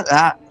day. It's not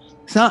that.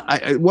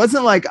 It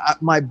wasn't like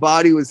my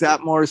body was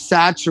that more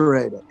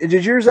saturated.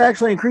 Did yours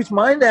actually increase?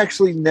 Mine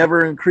actually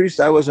never increased.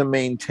 I was a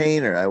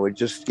maintainer. I would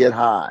just get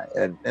high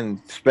and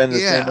spend the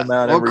same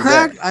amount every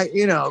crack, day.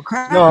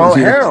 Crack. No,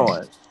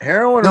 heroin.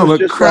 Heroin. No, was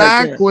but just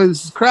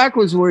crack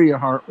was where your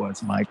heart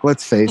was, Mike.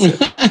 Let's face it.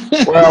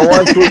 Well,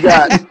 once we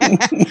got,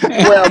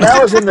 that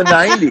was in the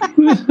 90s.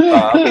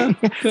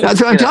 That's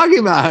what I'm talking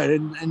about.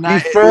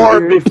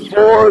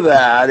 Before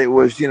that, it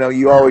was,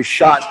 you always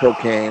shot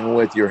cocaine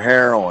with your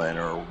heroin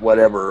or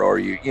whatever, or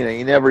you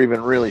never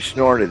even really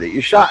snorted it.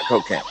 You shot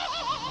cocaine.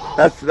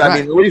 That's, I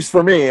mean, at least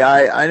for me,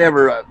 I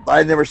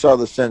never saw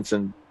the sense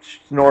in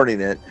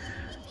snorting it,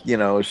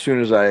 as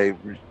soon as I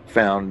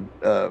found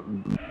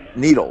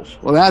needles.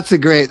 Well, that's a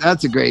great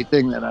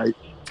thing that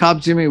Top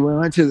Jimmy, we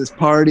went to this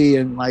party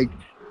in like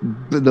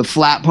the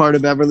flat part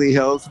of Beverly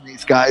Hills, and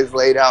these guys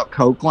laid out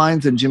coke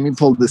lines, and Jimmy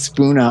pulled the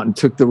spoon out and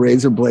took the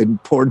razor blade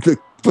and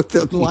put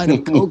the line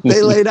of coke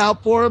they laid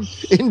out for him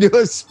into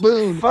a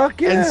spoon.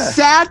 Fuck yeah. And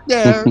sat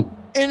there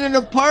in an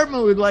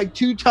apartment with like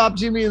 2 Top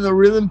Jimmy and the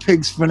Rhythm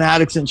Pigs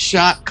fanatics and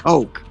shot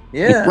coke.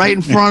 Yeah, right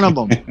in front of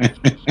them.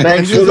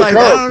 Thanks for the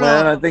coke,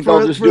 man. I think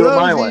I'll just do it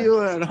my way. For those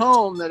of you at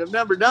home that have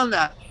never done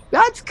that,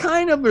 that's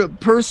kind of a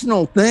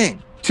personal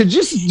thing. To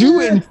just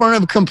do it in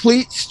front of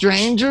complete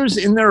strangers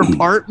in their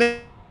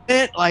apartment,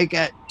 like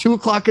at 2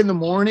 o'clock in the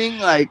morning,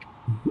 like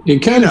it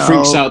kind of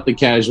freaks out the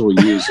casual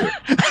user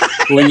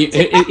when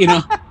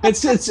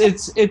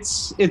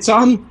it's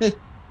on.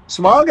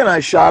 Smog and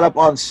I shot up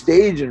on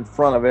stage in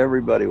front of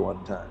everybody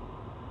one time.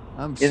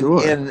 I'm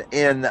sure. In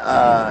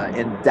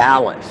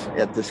Dallas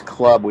at this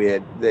club,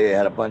 they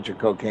had a bunch of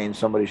cocaine.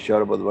 Somebody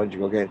showed up with a bunch of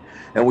cocaine,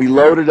 and we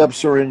loaded up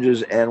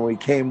syringes, and we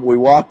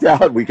walked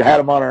out. We had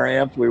them on our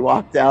amps. We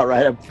walked out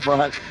right up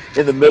front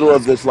in the middle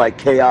of this like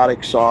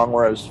chaotic song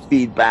where it was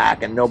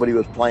feedback and nobody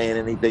was playing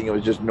anything. It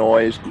was just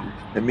noise,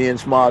 and me and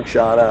Smog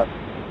shot up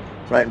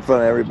right in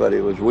front of everybody.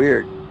 It was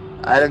weird.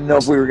 I didn't know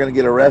if we were going to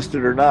get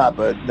arrested or not,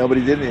 but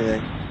nobody did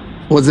anything.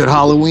 Was it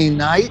Halloween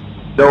night?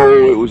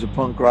 No, it was just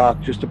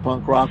a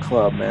punk rock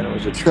club, man. It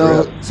was a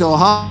trip. So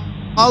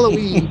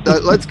Halloween.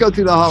 Let's go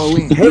through the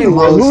Halloween. Hey,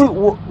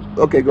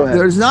 okay, go ahead.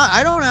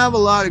 I don't have a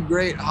lot of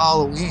great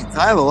Halloweens.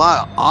 I have a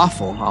lot of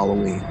awful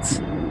Halloweens.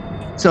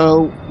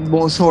 So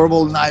most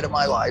horrible night of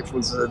my life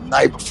was the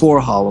night before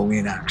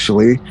Halloween,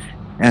 actually.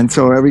 And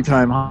so every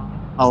time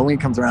Halloween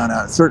comes around,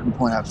 at a certain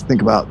point, I have to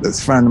think about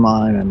this friend of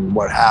mine and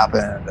what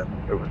happened,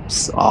 and it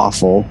was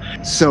awful.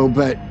 So,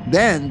 but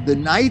then the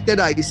night that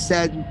I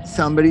said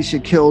somebody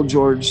should kill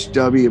George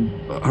W.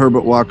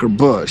 Herbert Walker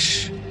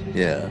Bush,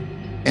 yeah,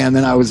 and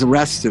then I was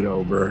arrested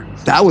over.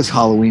 That was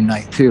Halloween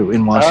night too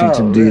in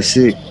Washington Oh,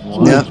 D.C.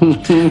 Wow.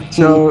 Yeah.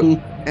 So,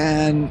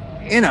 and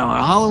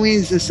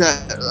Halloween's just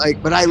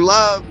but I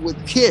love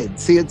with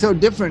kids. See, it's so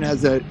different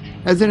as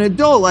an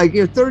adult. Like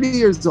you're 30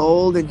 years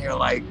old and you're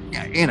like,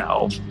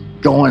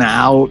 going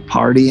out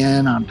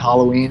partying on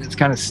Halloween. It's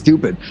kind of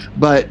stupid,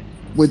 but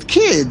with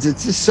kids,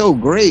 it's just so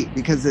great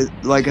because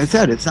like I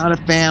said, it's not a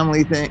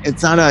family thing.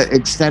 It's not an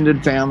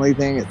extended family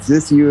thing. It's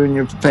just you and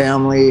your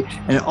family.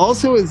 And it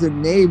also is a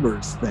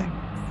neighbor's thing.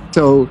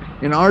 So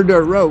in our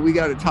dirt road, we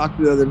got to talk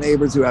to the other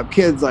neighbors who have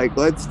kids. Like,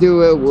 let's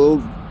do it. We'll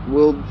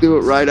do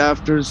it right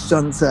after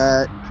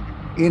sunset,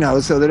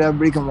 so that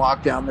everybody can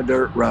walk down the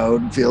dirt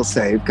road and feel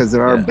safe because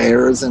there are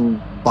bears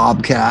and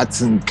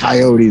bobcats and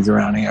coyotes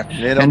around here.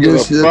 They don't give a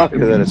fuck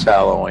that it's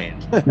Halloween.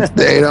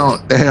 They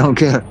don't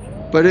care.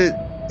 But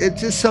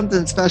it's just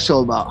something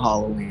special about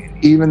Halloween,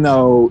 even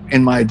though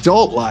in my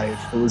adult life,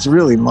 it was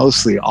really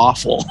mostly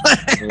awful.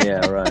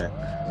 Yeah, right.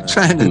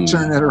 Trying to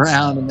turn it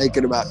around and make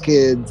it about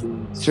kids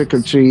and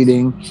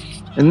trick-or-treating.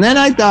 And then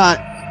I thought,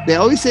 they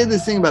always say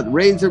this thing about the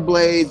razor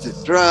blades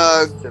and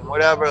drugs and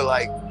whatever.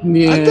 Like,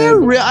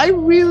 I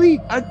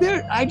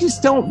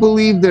just don't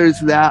believe there's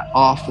that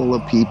awful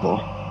of people.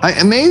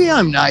 And maybe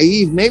I'm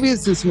naive. Maybe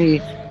it's just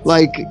me.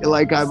 Like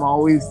I'm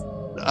always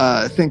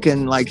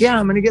thinking like,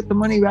 I'm going to get the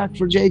money back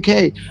for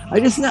JK.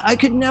 I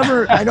could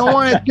never, I don't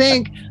want to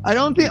think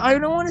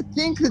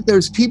that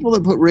there's people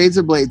that put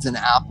razor blades in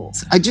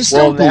apples. I just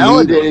don't believe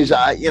nowadays,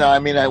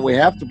 we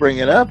have to bring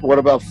it up. What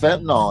about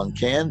fentanyl and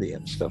candy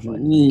and stuff like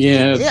that?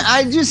 Yeah. Yeah,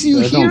 I just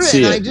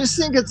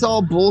think it's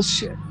all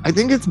bullshit. I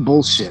think it's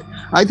bullshit.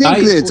 I think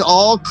that it's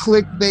all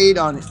clickbait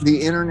on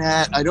the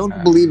internet. I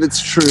don't believe it's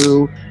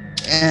true.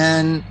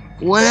 And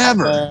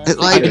whatever.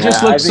 I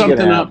just looked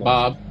something up,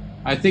 Bob.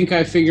 I think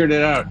I figured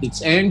it out.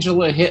 It's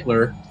Angela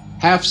Hitler,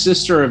 half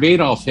sister of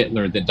Adolf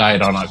Hitler, that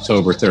died on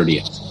October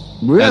 30th.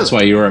 Really? That's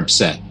why you were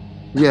upset.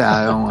 Yeah,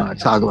 I don't want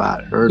to talk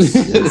about her.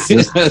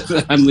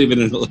 I'm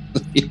leaving it alone.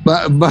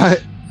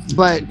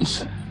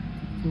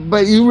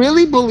 But you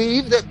really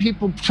believe that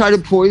people try to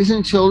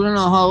poison children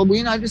on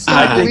Halloween? I just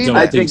don't believe it.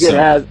 I think it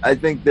has. I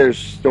think there's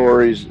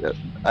stories.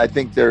 I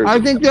think there's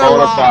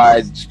bona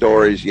fide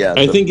stories. Yes.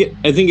 I think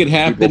it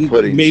happened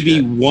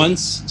maybe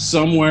once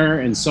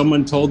somewhere, and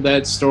someone told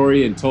that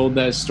story and told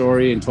that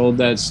story and told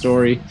that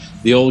story.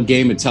 The old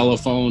game of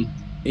telephone.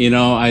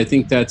 I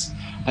think that's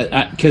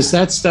because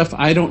that stuff.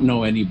 I don't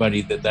know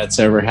anybody that's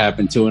ever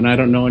happened to, and I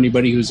don't know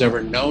anybody who's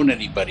ever known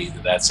anybody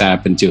that's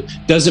happened to.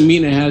 Doesn't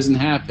mean it hasn't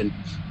happened.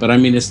 But I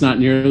mean, it's not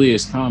nearly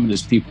as common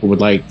as people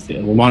would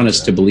want us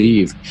to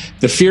believe.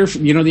 The fear,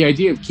 the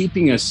idea of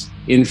keeping us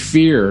in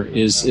fear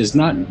is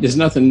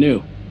nothing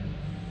new.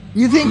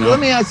 You think? Let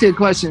me ask you a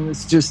question.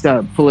 It's just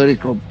a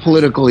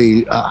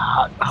politically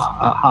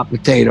hot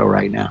potato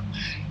right now.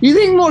 You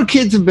think more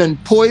kids have been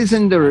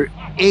poisoned or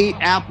ate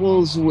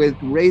apples with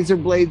razor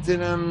blades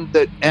in them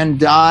and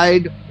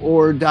died,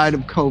 or died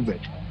of COVID?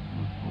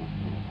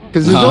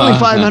 Because there's only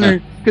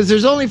 500. Because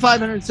there's only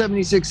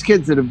 576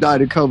 kids that have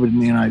died of COVID in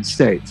the United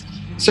States.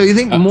 So you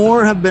think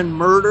more have been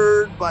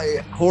murdered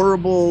by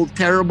horrible,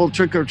 terrible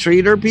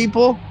trick-or-treater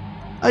people?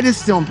 I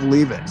just don't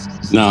believe it.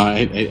 No,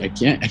 I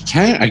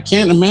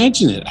can't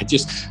imagine it.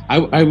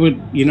 I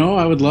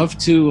would love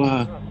to.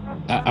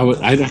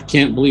 I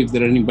can't believe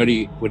that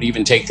anybody would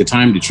even take the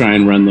time to try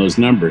and run those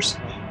numbers.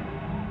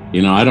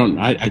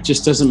 It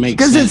just doesn't make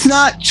sense. Because it's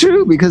not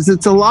true. Because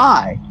it's a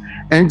lie,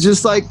 and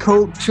just like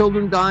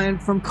children dying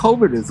from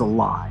COVID is a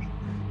lie.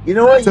 You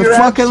know what? It's You're a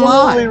fucking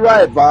absolutely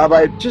lie. right, Bob.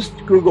 I just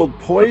Googled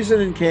poison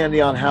and candy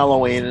on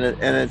Halloween,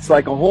 and it's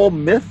like a whole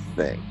myth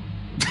thing.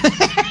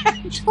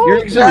 You're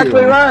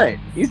exactly right.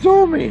 You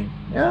told me.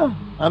 Yeah,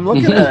 I'm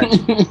looking at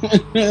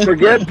it.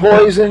 Forget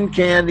poison,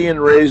 candy,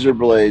 and razor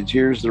blades.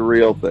 Here's the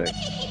real thing.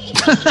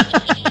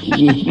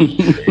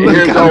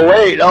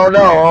 Wait. Oh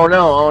no.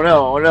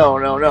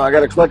 I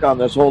got to click on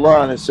this. Hold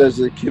on. It says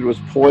the kid was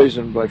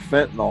poisoned by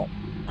fentanyl.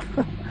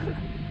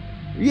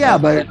 Yeah,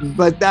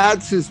 but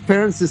that's his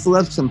parents just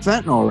left some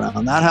fentanyl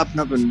around. That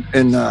happened up in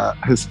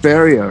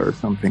Hesperia or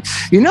something.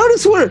 You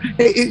notice Chuck,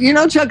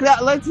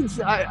 that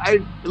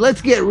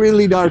let's get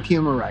really dark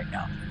humor right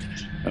now.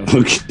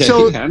 Okay.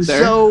 So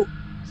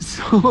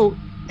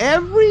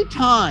every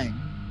time,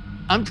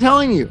 I'm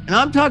telling you, and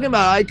I'm talking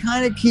about, I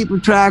kind of keep a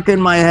track in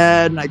my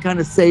head and I kind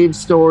of save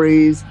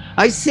stories.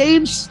 I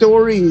save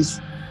stories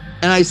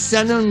and I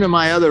send them to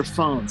my other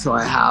phone so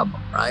I have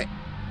them, right?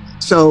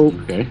 So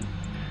okay.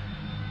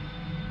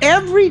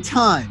 Every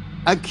time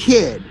a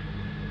kid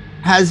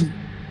has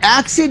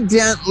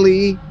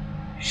accidentally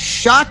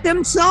shot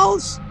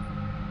themselves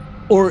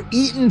or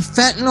eaten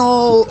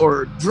fentanyl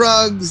or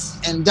drugs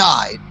and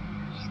died,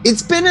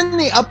 it's been in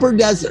the upper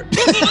desert.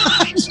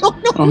 I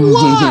don't know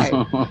why.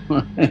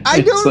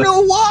 I don't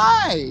know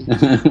why.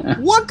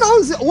 What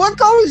goes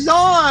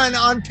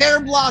on Pear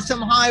Blossom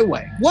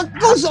Highway? What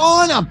goes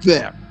on up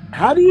there?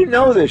 How do you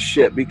know this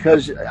shit?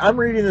 Because I'm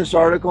reading this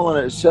article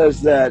and it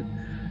says that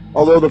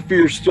although the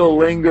fear still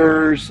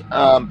lingers,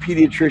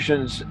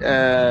 pediatricians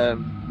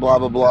blah,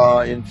 blah,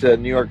 blah, into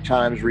New York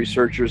Times.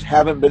 Researchers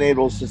haven't been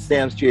able to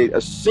substantiate a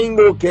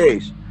single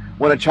case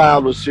when a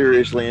child was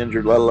seriously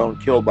injured, let alone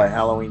killed by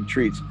Halloween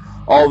treats.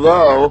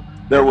 Although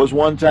there was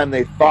one time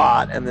they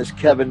thought, and this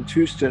Kevin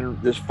Touston,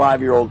 this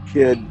 5-year-old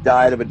kid,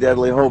 died of a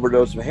deadly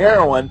overdose of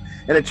heroin,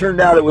 and it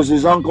turned out it was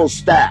his uncle's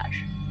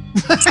stash.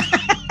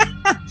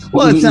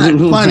 Well, it's not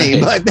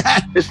funny, but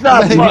that it's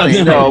not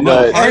funny. No,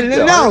 but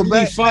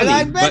funny,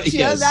 I bet you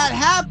that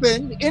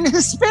happened in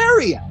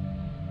Hesperia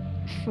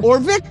or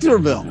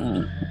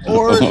Victorville,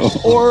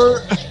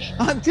 or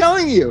I'm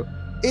telling you,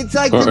 it's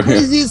like the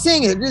craziest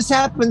thing. It just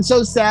happened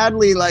so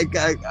sadly. Like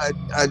a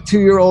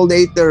 2-year-old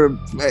ate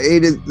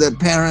the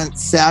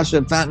parents' stash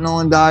of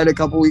fentanyl and died a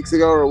couple weeks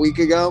ago or a week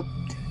ago.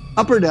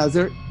 Upper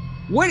Desert.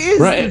 What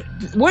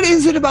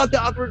is it about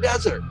the Upper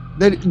Desert?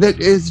 That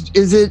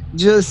is it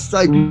just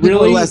like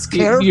people are less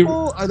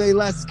careful? Are they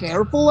less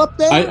careful up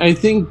there? I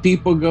think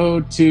people go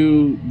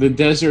to the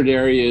desert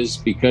areas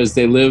because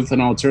they live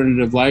an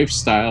alternative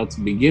lifestyle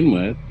to begin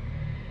with,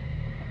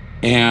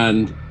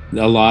 and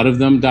a lot of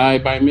them die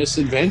by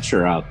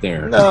misadventure out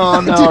there.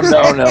 No.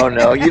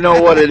 You know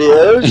what it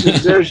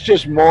is there's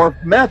just more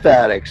meth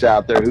addicts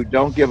out there who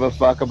don't give a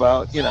fuck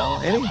about,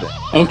 anything.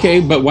 Okay,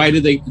 but why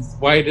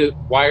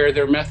are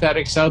there meth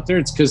addicts out there?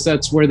 It's because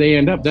that's where they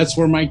end up. That's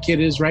where my kid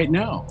is right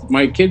now.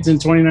 My kid's in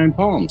 29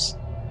 Palms.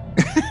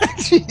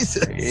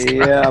 Jesus.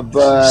 Yeah,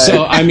 but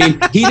so I mean,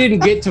 he didn't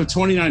get to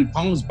 29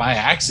 Palms by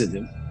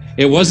accident.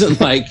 It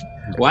wasn't like,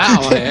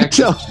 wow.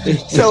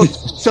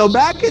 So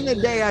back in the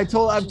day, I've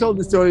told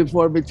the story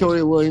before.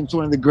 Victoria Williams,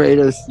 one of the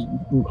greatest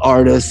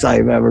artists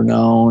I've ever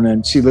known,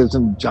 and she lives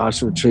in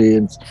Joshua Tree,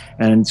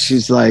 and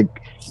she's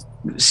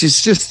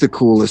just the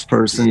coolest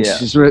person. Yeah.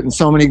 She's written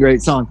so many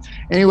great songs.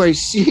 Anyway,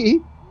 she's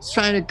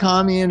trying to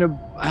con me into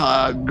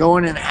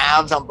going in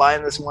halves on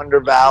buying this Wonder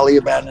Valley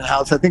abandoned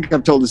house. I think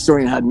I've told the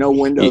story, and had no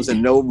windows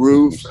and no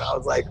roof. And I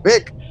was like,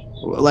 Vic,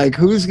 like,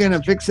 who's gonna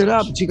fix it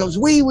up? And she goes,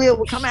 we will.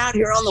 We'll come out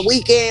here on the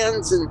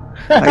weekends. And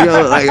I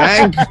go, like,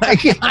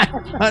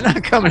 I'm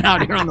not coming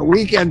out here on the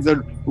weekends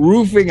and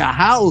roofing a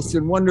house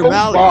in Wonder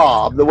Valley.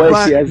 Bob, the way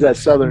she has that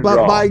southern drawl.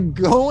 But by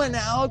going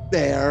out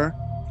there,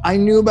 I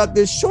knew about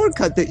this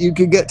shortcut that you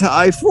could get to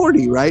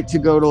I-40, right, to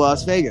go to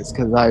Las Vegas,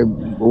 because I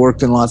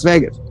worked in Las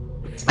Vegas.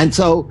 And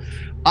so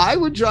I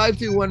would drive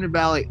through Wonder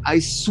Valley. I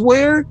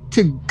swear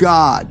to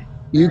God,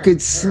 you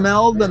could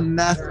smell the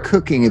meth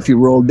cooking if you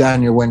rolled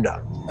down your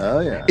window. Oh,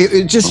 yeah.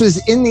 It just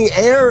was in the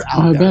air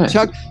out there.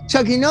 Chuck,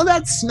 you know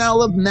that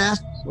smell of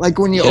meth? Like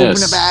when you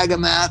open a bag of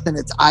meth and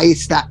it's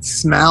ice, that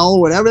smell,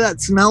 whatever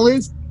that smell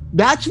is,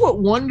 that's what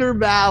Wonder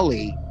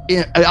Valley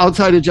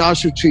outside of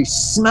Joshua Tree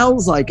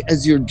smells like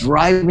as you're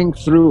driving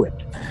through it.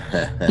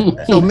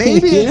 So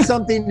maybe it's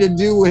something to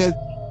do with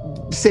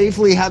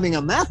safely having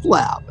a meth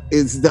lab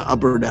is the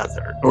Upper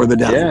Desert or the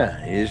desert.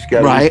 Yeah, you just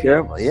got to be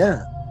careful.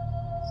 Yeah.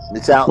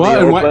 It's out in the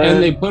open.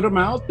 And they put them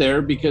out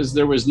there because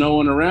there was no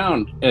one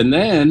around. And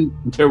then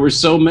there were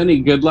so many,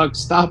 good luck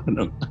stopping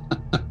them.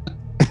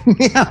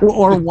 Yeah,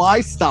 or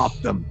why stop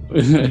them?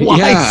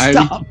 Why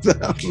stop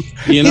them?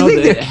 You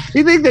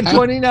think the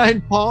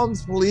 29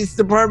 Palms Police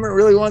Department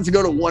really wants to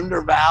go to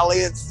Wonder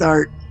Valley and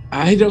start?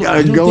 I don't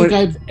think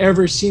I've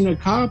ever seen a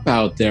cop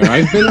out there.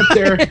 I've been up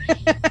there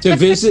to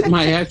visit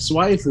my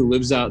ex-wife who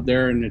lives out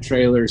there in a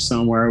trailer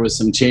somewhere with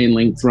some chain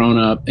link thrown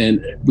up.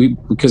 And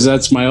because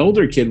that's my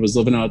older kid was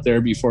living out there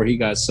before he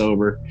got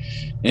sober.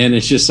 And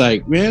it's just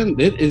like, man,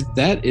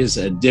 that is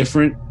a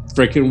different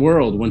freaking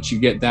world once you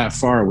get that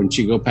far, once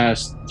you go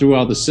past through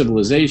all the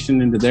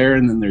civilization into there,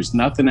 and then there's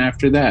nothing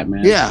after that,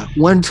 man. Yeah.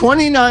 When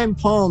 29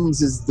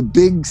 Palms is the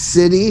big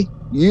city,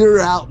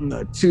 you're out in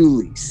the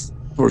Tules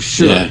for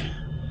sure.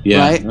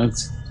 Yeah, right?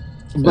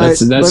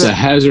 That's a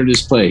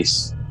hazardous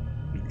place.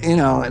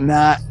 And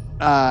that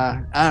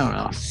I don't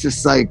know. It's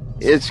just like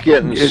it's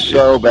getting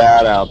so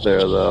bad out there,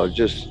 though.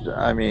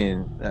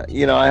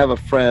 I have a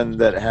friend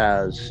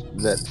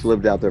that's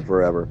lived out there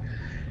forever,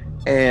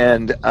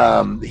 and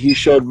he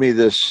showed me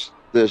this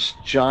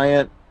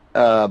giant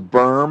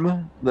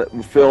berm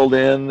that filled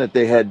in that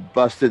they had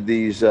busted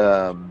these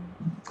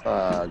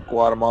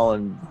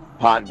Guatemalan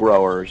pot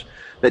growers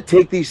that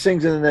take these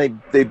things and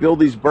then they build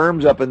these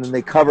berms up and then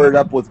they cover it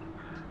up with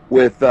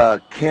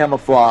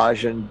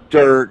camouflage and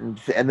dirt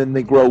and then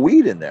they grow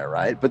weed in there,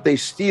 right? But they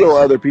steal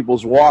other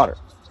people's water.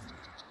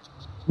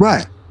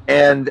 Right.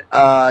 And,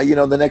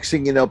 the next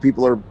thing you know,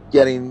 people are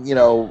getting,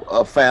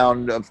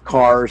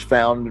 cars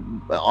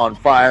found on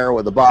fire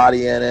with a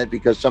body in it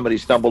because somebody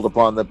stumbled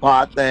upon the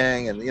pot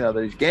thing. And,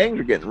 these gangs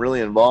are getting really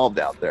involved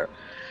out there.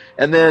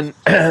 And then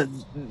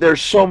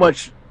there's so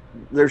much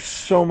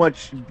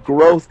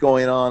growth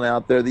going on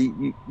out there.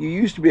 You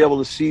used to be able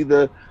to see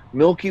the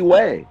Milky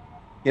Way,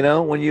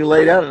 when you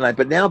laid out at night.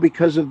 But now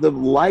because of the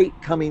light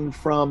coming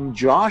from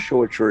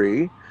Joshua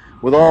Tree,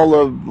 with all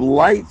the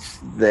lights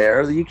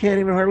there, you can't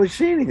even hardly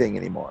see anything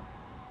anymore.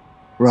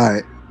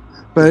 Right.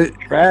 But,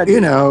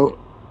 tragic.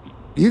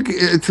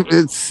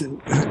 It's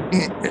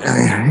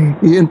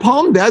in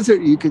Palm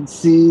Desert, you can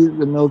see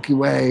the Milky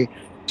Way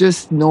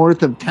just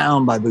north of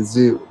town by the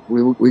zoo.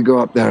 We go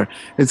up there.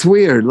 It's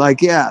weird.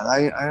 Like, yeah,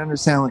 I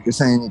understand what you're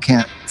saying. You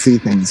can't see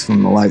things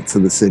from the lights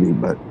of the city,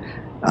 but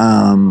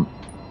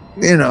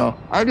you know,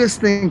 I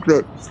just think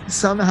that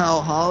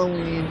somehow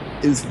Halloween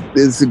is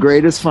the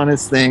greatest,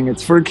 funnest thing.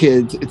 It's for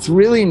kids. It's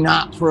really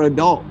not for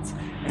adults.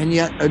 And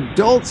yet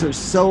adults are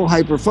so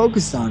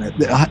hyper-focused on it.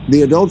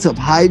 The adults have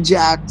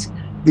hijacked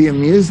the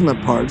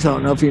amusement parks. I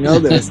don't know if you know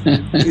this.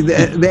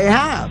 they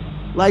have.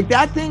 Like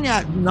that thing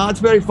at Knott's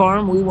Berry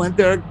Farm, we went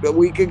there a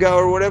week ago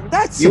or whatever.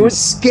 That's some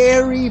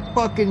scary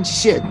fucking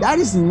shit. That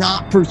is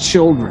not for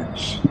children.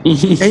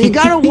 And you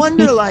gotta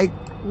wonder, like,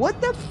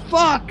 what the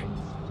fuck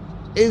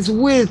is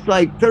with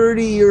like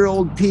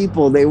 30-year-old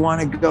people? They want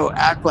to go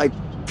act like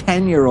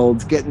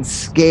 10-year-olds getting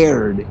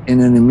scared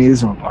in an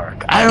amusement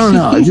park. I don't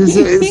know. It's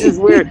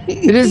just weird.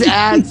 It just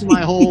adds to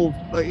my whole,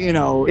 you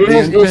know.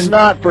 It's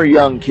not for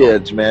young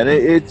kids, man.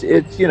 It's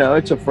you know,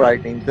 it's a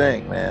frightening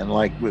thing, man.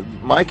 Like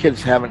my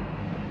kids have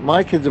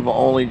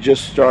only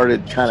just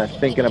started kind of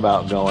thinking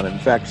about going. In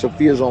fact,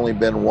 Sophia's only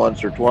been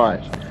once or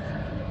twice.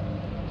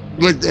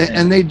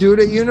 And they do it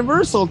at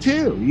Universal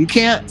too. You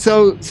can't.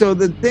 So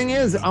the thing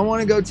is, I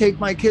want to go take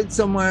my kids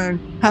somewhere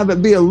and have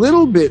it be a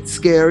little bit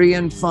scary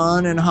and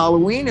fun and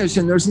Halloweenish.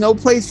 And there's no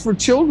place for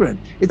children.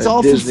 It's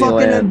all for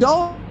fucking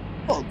adults.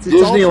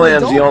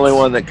 Disneyland's the only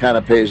one that kind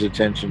of pays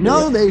attention.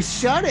 No, they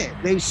shut it.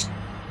 They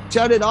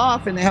shut it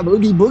off, and they have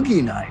Oogie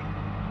Boogie Night.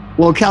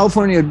 Well,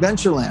 California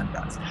Adventureland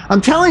does. I'm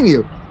telling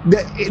you,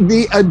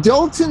 the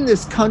adults in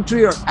this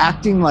country are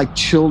acting like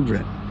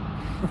children.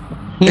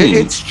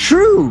 It's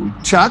true,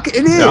 Chuck.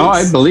 It is. No,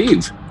 I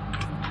believe.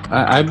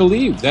 I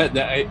believe that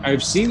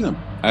I've seen them.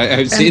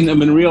 I've seen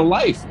them in real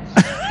life.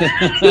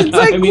 It's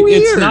like I mean,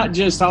 weird. It's not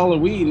just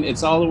Halloween.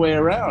 It's all the way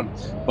around.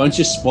 A bunch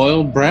of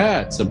spoiled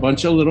brats, a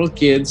bunch of little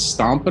kids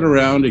stomping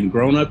around in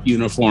grown-up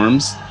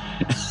uniforms.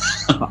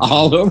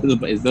 All over the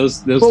place. Those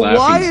but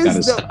why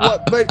is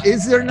but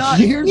is there not?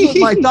 Here's what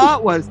my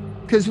thought was.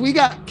 Because we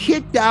got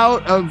kicked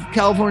out of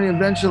California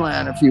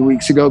Adventureland a few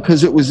weeks ago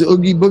because it was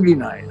Oogie Boogie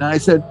Night. And I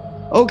said,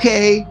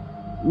 okay,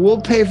 we'll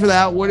pay for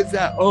that. What is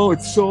that? Oh,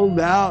 it's sold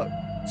out.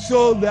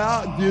 Sold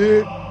out,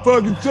 dude.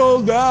 Fucking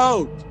sold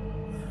out.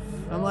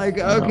 I'm like,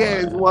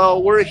 okay,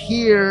 well, we're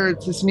here.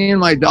 It's just me and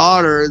my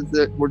daughter.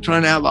 That we're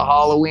trying to have a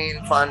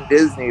Halloween fun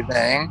Disney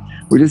thing.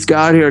 We just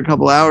got here a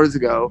couple hours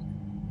ago.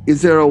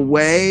 Is there a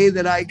way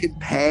that I could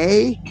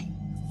pay?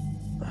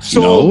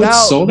 Sold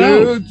out,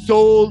 dude.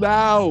 Sold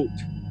out.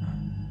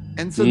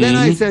 And so then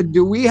I said,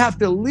 do we have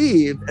to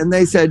leave? And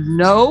they said,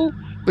 no,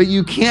 but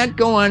you can't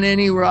go on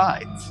any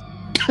rides.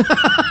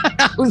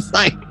 I was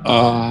like,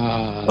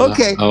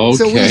 okay.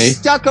 So we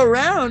stuck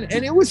around,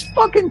 and it was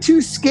fucking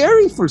too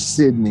scary for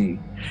Sydney.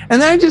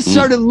 And then I just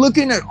started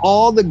looking at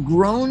all the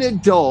grown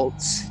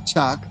adults,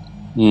 Chuck.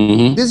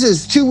 This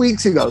is 2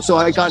 weeks ago. So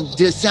like on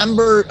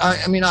October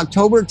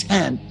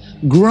 10th,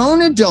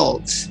 grown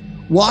adults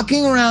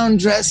walking around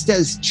dressed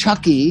as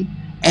Chucky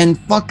and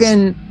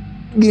fucking,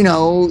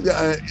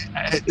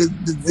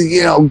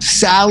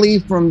 Sally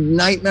from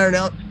Nightmare on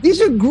Elm. These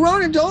are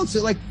grown adults.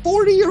 They're like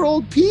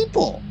 40-year-old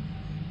people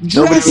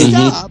dressed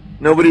up.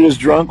 Nobody was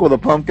drunk with a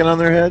pumpkin on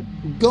their head?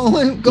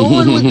 Going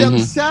with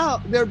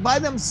themselves. They're by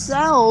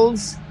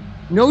themselves.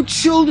 No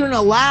children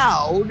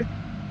allowed.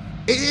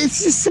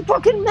 It's just a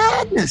fucking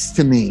madness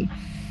to me.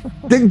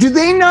 Do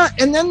they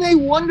not? And then they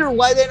wonder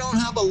why they don't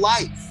have a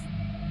life.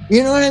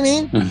 You know what I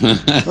mean?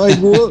 Like,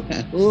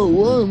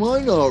 why am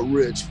I not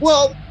rich?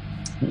 Well,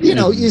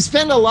 you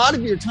spend a lot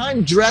of your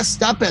time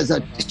dressed up as a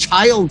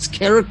child's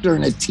character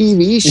in a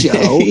TV show,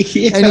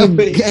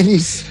 and you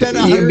spend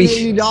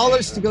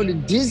 $180 to go to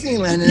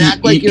Disneyland and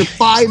act like you're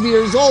 5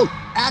 years old.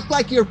 Act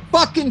like you're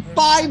fucking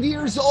 5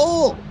 years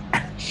old.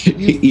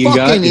 You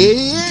fucking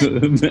idiot.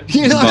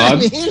 You know what I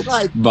mean?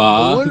 Like,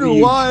 Bob, I wonder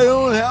why I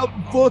don't have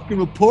a fucking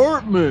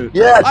apartment.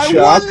 Yeah, I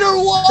wonder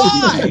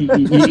why.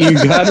 You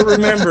got to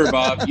remember,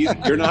 Bob,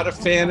 you're not a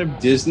fan of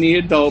Disney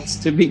adults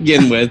to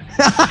begin with. No,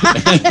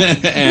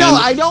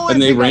 I don't want to.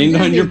 And they rained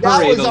on your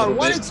parade. That was our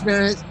one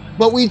experience.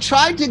 But we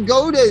tried to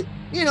go to,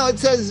 it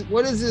says,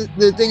 what is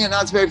the thing at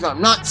Knott's Berry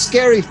Farm? Not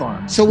Scary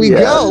Farm. So we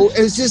go,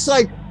 and it's just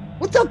like,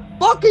 what the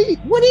fuck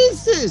what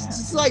is this?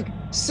 It's like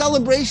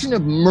celebration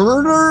of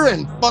murder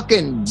and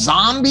fucking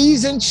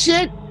zombies and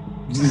shit.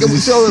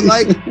 So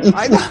like,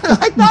 I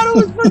thought it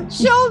was for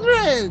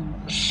children.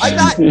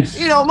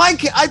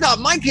 I thought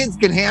my kids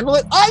can handle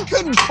it. I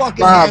couldn't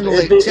fucking handle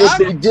it,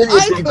 Chuck.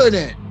 I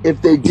couldn't.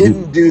 If they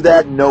didn't do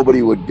that,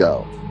 nobody would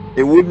go.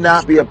 It would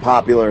not be a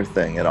popular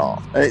thing at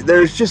all.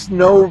 It's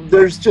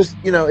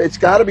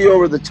got to be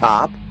over the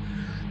top.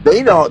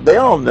 They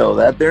all know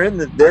that they're in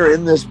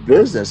this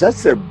business.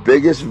 That's their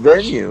biggest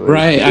venue.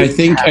 Right. I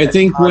think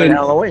when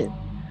Halloween,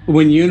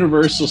 when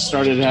Universal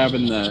started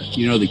having the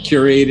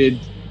curated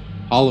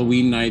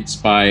Halloween nights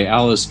by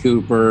Alice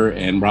Cooper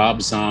and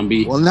Rob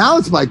Zombie. Well, now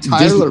it's by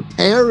Tyler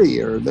Perry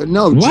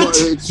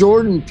it's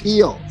Jordan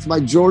Peele. It's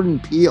by Jordan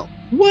Peele.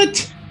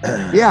 What?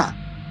 Yeah.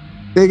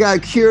 They got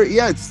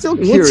it's still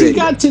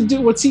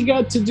curated. What's he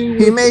got to do?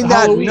 He made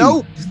Halloween? that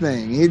Nope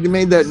thing. He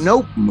made that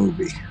Nope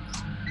movie.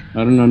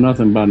 I don't know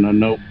nothing about no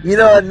Nope. You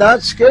know, at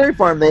Not Scary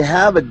Farm, they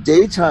have a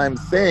daytime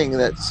thing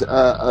that's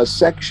a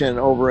section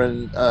over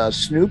in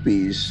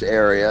Snoopy's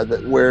area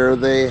where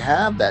they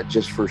have that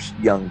just for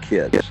young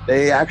kids.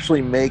 They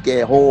actually make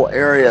a whole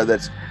area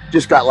that's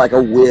just got like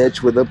a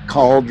witch with a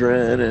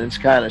cauldron, and it's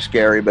kind of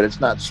scary, but it's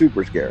not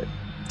super scary.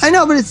 I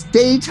know, but it's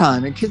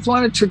daytime, and kids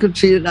want to trick or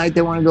treat at night.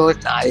 They want to go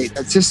at night.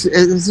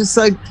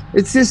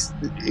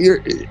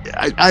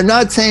 I'm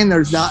not saying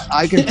there's not.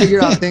 I can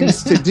figure out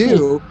things to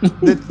do.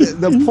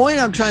 The point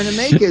I'm trying to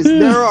make is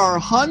there are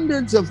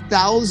hundreds of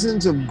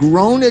thousands of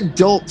grown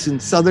adults in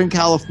Southern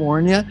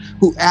California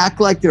who act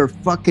like they're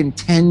fucking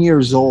 10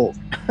 years old,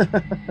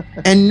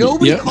 and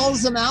nobody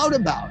calls them out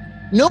about it.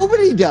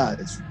 Nobody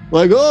does.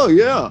 Like, oh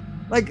yeah,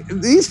 like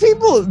these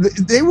people,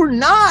 they were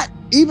not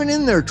even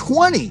in their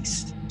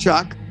 20s.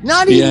 Chuck,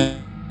 not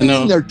even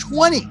in their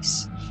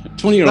 20s.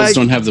 20-year-olds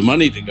don't have the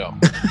money to go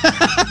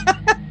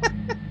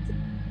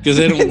because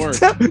they don't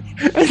work.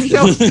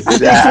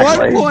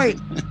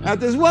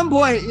 At this one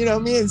point, you know,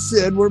 me and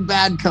Sid, we're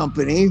Bad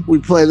Company. We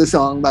play the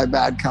song by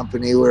Bad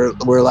Company.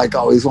 We're like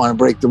always want to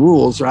break the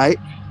rules, right?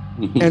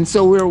 And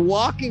so we're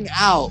walking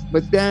out,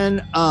 but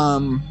then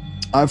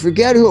I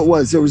forget who it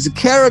was. There was a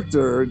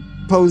character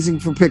posing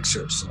for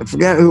pictures. I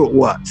forget who it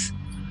was.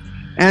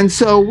 And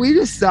so we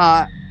just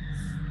thought,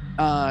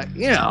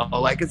 you know,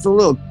 like it's a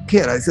little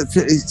kid. I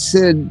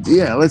said,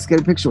 yeah, let's get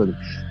a picture with him.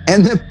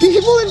 And the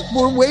people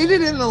were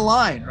waited in the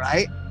line,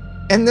 right?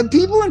 And the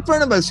people in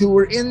front of us who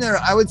were in their,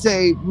 I would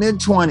say,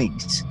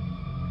 mid-20s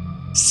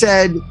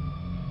said,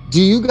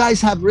 do you guys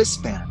have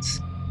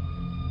wristbands?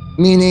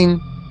 Meaning,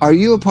 are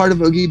you a part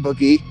of Oogie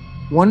Boogie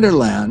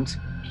Wonderland?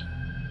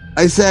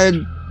 I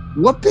said,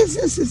 what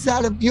business is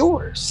that of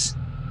yours?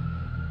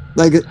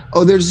 Like,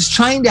 oh, they're just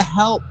trying to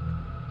help,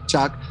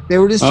 Chuck. They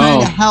were just trying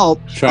to help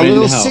a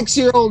little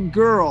 6-year-old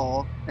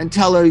girl and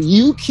tell her,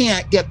 you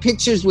can't get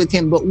pictures with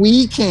him, but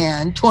we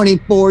can,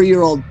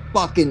 24-year-old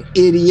fucking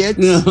idiots.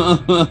 And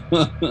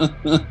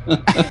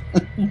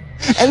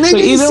they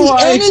didn't see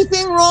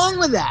anything wrong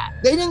with that.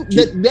 They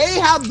didn't. They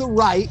have the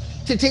right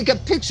to take a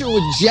picture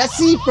with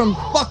Jessie from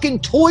fucking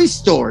Toy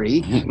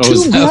Story.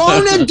 Two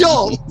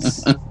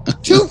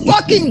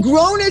fucking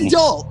grown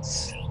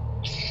adults.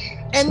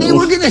 And they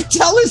were going to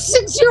tell a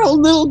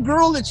 6-year-old little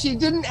girl that she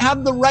didn't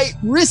have the right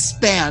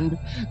wristband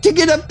to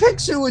get a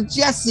picture with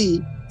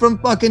Jessie from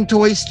fucking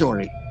Toy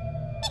Story.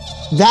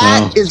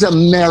 That is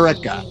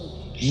America.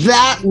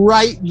 That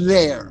right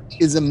there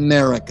is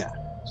America.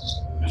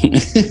 In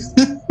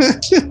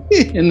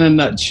a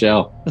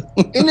nutshell.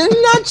 In a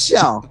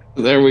nutshell.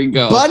 There we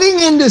go. Butting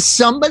into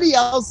somebody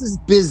else's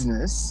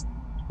business,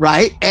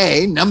 right?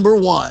 Number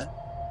one.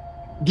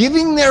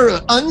 Giving their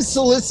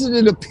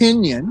unsolicited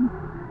opinion,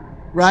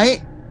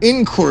 right?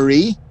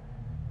 Inquiry.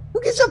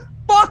 Who gives a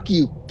fuck,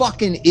 you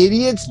fucking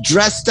idiots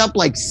dressed up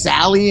like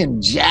Sally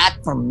and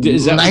Jack from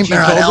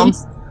Nightmare on Elm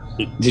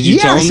Street? Did you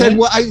tell them that?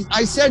 Well,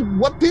 I said,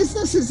 what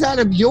business is that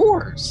of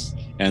yours?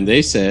 And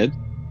they said,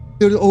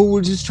 oh,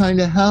 we're just trying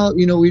to help.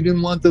 You know, we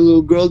didn't want the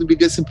little girl to be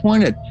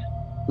disappointed.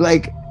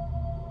 Like,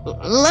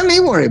 let me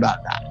worry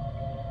about that.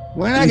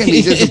 We're not going to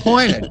be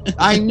disappointed.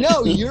 I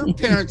know your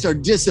parents are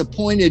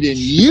disappointed in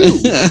you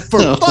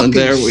for fucking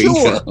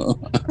sure.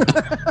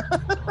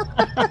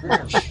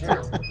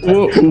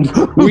 Well,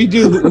 we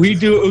do Oogie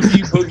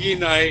Boogie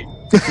night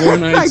 4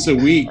 nights a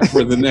week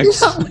for the next.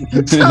 So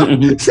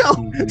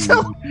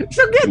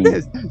get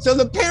this. So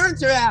the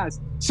parents are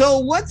asked, so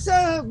what's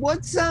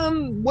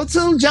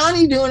little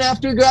Johnny doing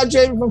after he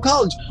graduated from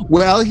college?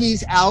 Well,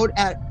 he's out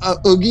at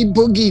Oogie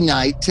Boogie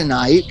night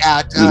tonight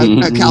at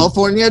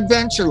California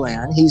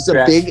Adventureland. He's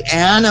a big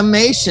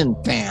animation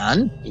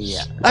fan.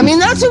 Yeah. I mean,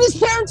 that's what his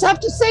parents have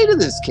to say to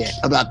this kid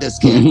about this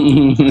kid.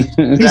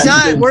 He's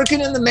not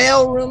working in the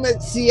mailroom at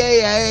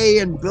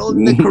CAA and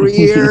building a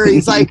career.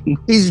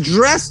 He's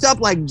dressed up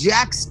like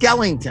Jack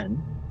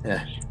Skellington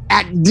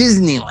at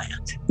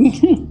Disneyland.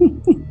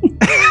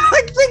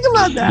 Like, think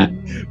about that.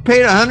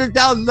 Paid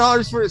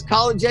 $100,000 for his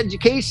college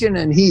education,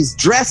 and he's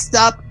dressed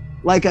up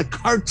like a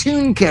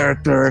cartoon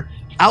character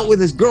out with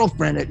his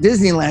girlfriend at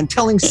Disneyland,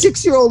 telling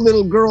 6-year-old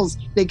little girls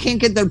they can't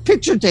get their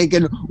picture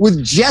taken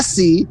with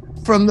Jessie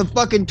from the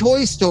fucking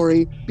Toy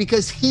Story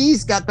because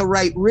he's got the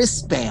right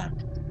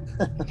wristband.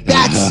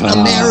 That's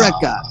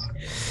America.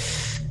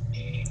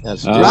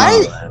 That's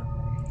right.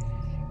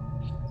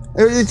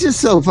 It's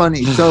just so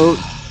funny.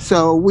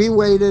 So we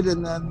waited,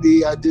 and then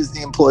the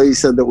Disney employee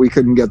said that we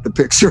couldn't get the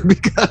picture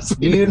because.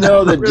 Do you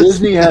know that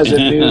Disney has a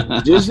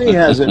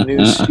new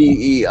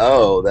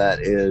CEO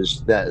that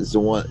is the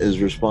one is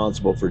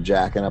responsible for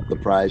jacking up the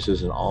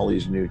prices and all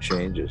these new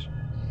changes?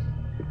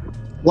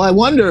 Well, I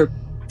wonder,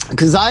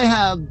 because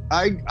I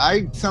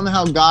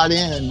somehow got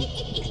in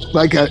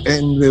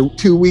in the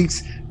 2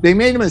 weeks. They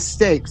made a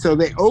mistake, so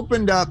they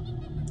opened up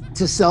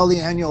to sell the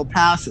annual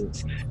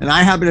passes, and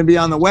I happened to be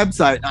on the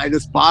website, and I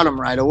just bought them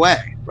right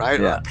away, right?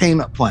 Yeah. A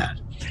payment plan.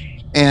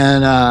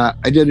 And I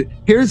did it.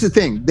 Here's the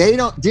thing: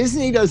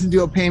 Disney doesn't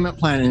do a payment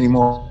plan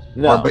anymore.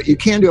 No. But you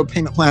can do a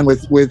payment plan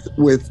with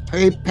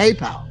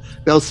PayPal.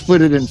 They'll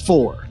split it in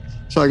 4.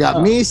 So I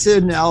got me,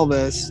 Sid, and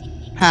Elvis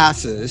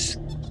passes,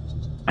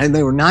 and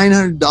they were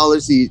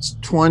 $900 each,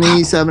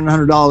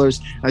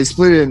 $2,700. I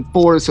split it in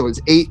 4, so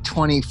it's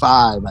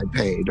 $825 I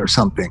paid or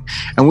something.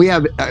 And we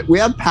have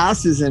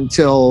passes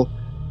until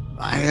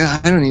I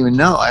don't even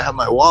know. I have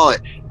my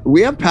wallet.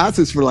 We have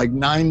passes for like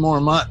 9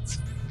 more months,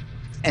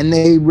 and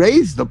they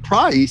raised the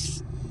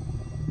price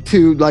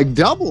to like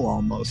double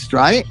almost,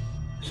 right?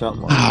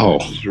 Something like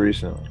that just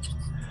recently.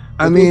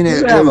 I mean,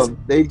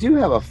 they do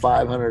have a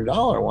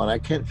 $500 one. I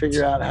can't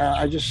figure out how.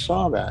 I just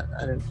saw that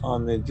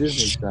on the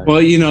Disney site.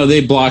 Well,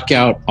 they block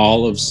out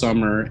all of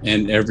summer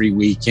and every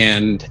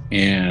weekend,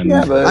 and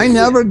but I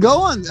never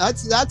go on.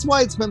 That's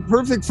why it's been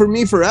perfect for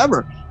me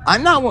forever. I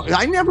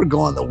never go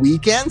on the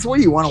weekends. What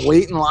do you want to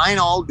wait in line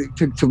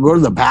to go to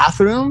the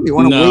bathroom? You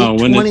want to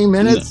wait 20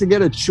 minutes to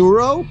get a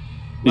churro?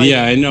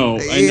 Yeah, I know.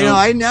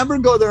 I never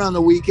go there on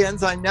the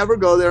weekends. I never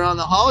go there on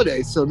the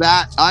holidays. So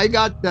that I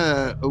got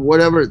the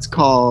whatever it's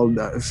called,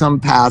 some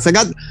pass. I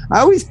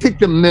always pick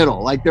the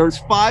middle. Like there's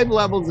 5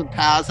 levels of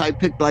pass. I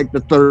picked like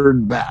the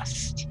 3rd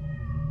best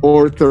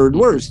or 3rd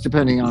worst,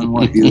 depending on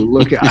what you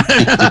look at.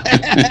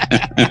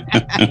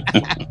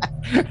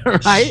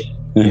 Right?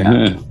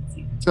 Yeah.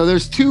 So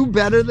there's 2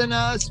 better than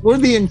us. We're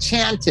the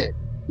Enchanted.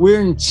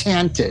 We're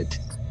Enchanted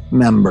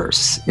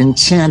members.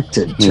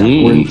 Enchanted.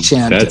 We're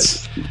Enchanted.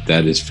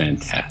 That is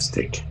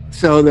fantastic.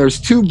 So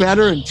there's 2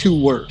 better and 2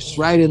 worse,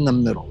 right in the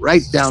middle,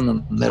 right down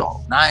the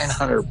middle.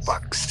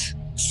 $900.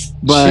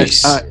 But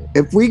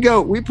if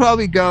we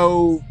probably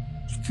go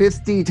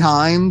 50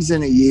 times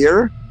in a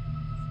year.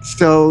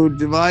 So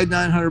divide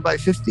 900 by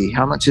 50.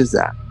 How much is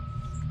that?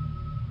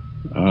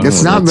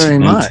 It's not very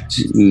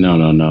much. No.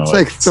 It's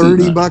like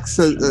 $30.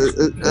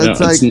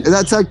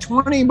 That's like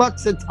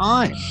 $20 a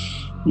time.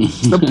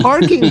 The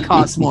parking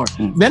costs more.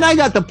 Then I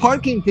got the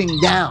parking thing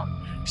down.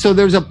 So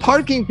there's a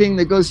parking thing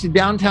that goes to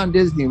downtown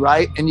Disney,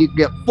 right? And you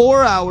get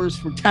 4 hours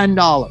for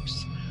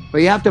 $10. But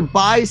you have to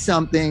buy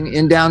something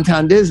in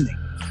downtown Disney.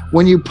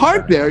 When you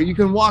park there, you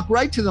can walk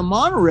right to the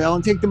monorail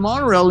and take the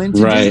monorail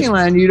into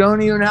Disneyland. You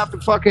don't even have to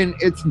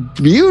it's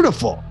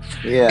beautiful.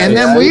 Yeah. And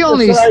then we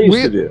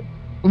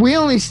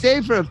only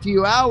stay for a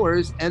few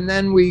hours, and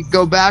then we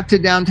go back to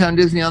downtown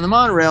Disney on the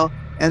monorail.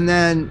 And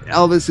then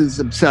Elvis is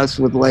obsessed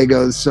with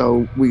Legos,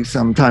 so we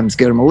sometimes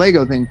get him a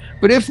Lego thing.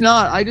 But if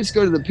not, I just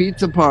go to the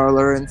pizza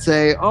parlor and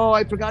say, oh,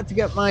 I forgot to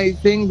get my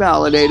thing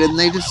validated. And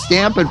they just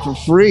stamp it for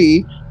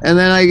free. And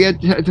then I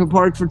get to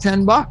park for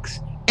 $10.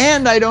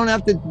 And I don't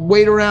have to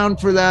wait around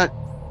for that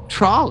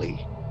trolley,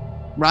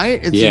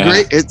 right?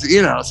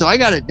 So I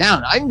got it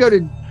down. I can go to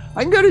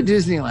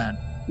Disneyland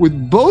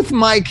with both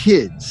my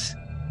kids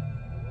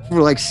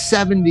for like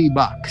 $70.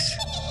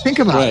 Think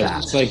about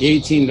that. It's like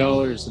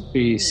 $18 a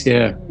piece.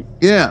 Yeah.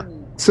 Yeah.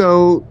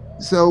 So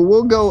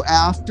we'll go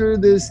after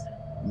this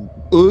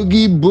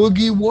Oogie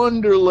Boogie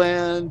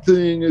Wonderland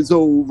thing is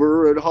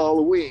over at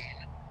Halloween.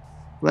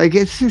 Like,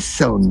 it's just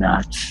so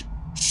nuts.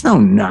 So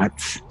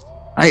nuts.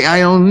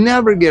 I'll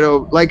never get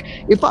over. Like,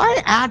 if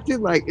I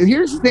acted like,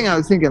 here's the thing I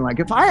was thinking, like,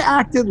 if I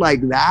acted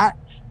like that,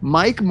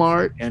 Mike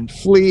Mart and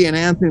Flea and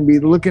Anthony would be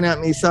looking at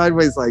me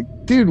sideways like,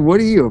 dude, what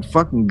are you, a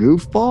fucking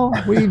goofball?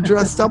 What are you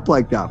dressed up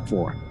like that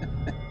for?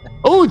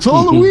 Oh, it's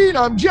Halloween.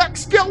 I'm Jack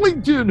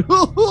Skellington.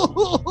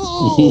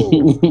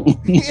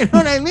 You know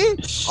what I mean?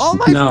 All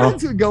my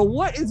friends would go,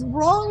 what is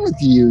wrong with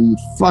you, you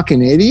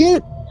fucking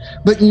idiot?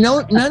 But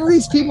none of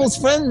these people's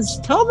friends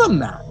tell them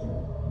that.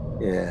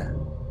 Yeah.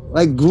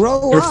 Like,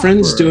 grow up. Their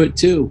friends do it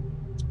too.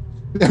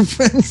 Their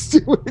friends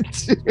do it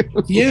too.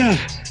 Yeah.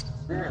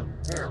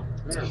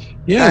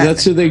 Yeah,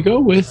 that's who they go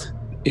with.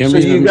 So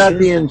you got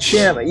the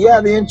Enchantment. Yeah,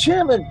 the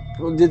Enchantment.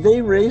 Did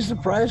they raise the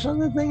price on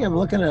the thing? I'm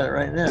looking at it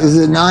right now. Is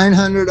it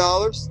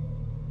 $900?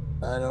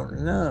 I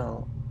don't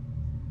know.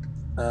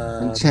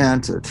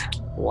 Enchanted.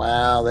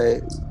 Wow.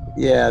 They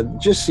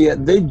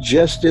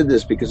just did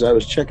this because I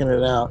was checking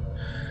it out,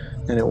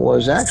 and it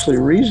was actually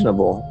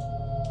reasonable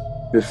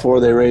before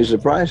they raised the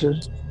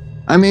prices.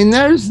 I mean,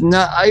 I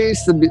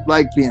used to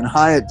like being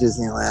high at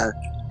Disneyland,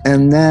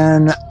 and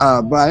then,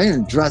 but I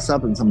didn't dress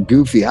up in some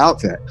goofy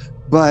outfit.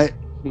 But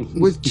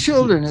with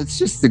children, it's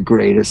just the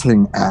greatest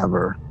thing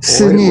ever.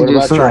 Sydney, what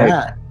about your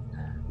hat?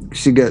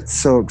 She gets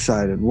so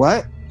excited.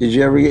 What? Did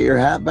you ever get your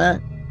hat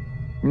back?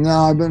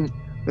 No,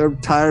 they're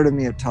tired of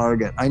me at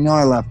Target. I know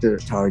I left it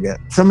at Target.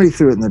 Somebody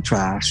threw it in the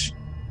trash.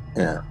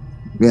 Yeah.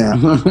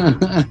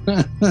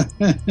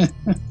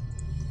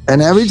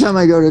 And every time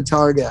I go to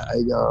Target,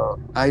 I go,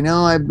 I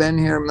know I've been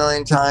here a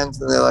million times.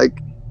 And they're like,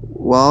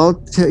 well,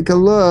 take a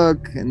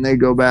look. And they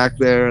go back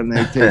there and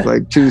they take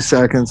like 2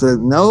 seconds.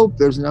 And nope,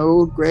 there's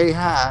no gray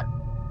hat.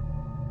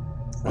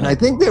 And I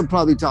think they're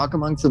probably talking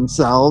amongst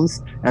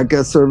themselves at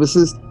guest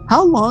services.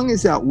 How long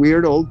is that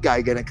weird old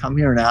guy going to come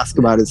here and ask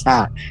about his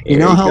hat? You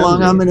know how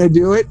long I'm going to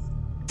do it?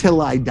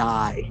 Till I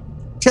die.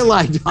 Till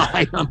I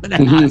die, I'm going to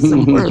ask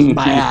him, where's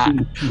my hat?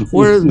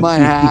 Where's my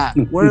hat?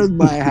 Where's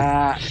my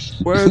hat?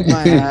 Where's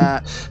my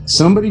hat?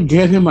 Somebody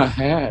get him a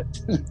hat.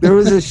 There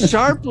was a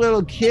sharp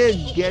little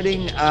kid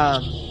getting,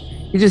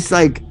 he just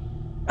like,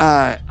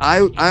 I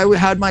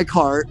had my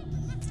cart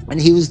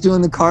and he was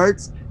doing the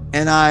carts,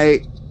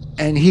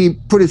 and he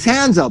put his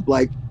hands up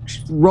like,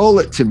 roll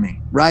it to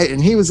me, right?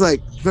 And he was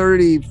like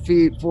 30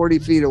 feet, 40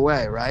 feet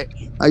away, right?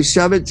 I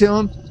shove it to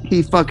him.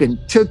 He fucking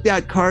took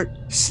that cart,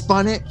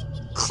 spun it,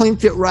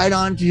 clinked it right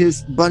onto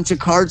his bunch of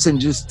carts,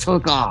 and just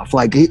took off.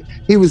 Like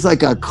he was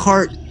like a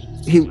cart,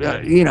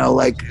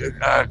 like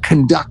a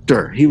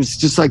conductor. He was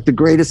just like the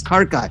greatest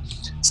cart guy.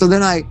 So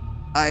then I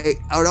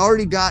had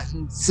already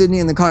gotten Sydney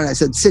in the car, and I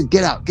said, Sid,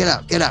 get out.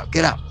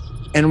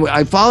 And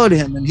I followed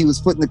him, and he was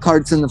putting the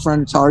carts in the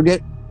front of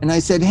Target. And I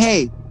said,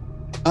 hey,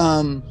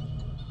 I'm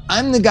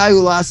the guy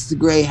who lost the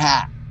gray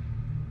hat.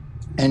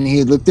 And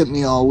he looked at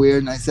me all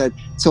weird. And I said,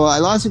 so I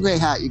lost a gray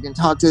hat. You can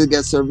talk to the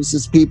guest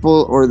services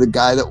people or the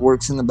guy that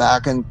works in the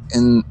back in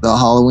the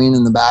Halloween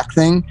in the back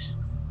thing.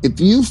 If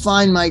you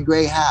find my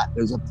gray hat,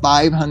 there's a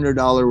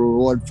 $500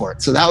 reward for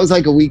it. So that was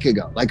like a week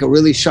ago, like a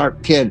really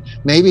sharp kid.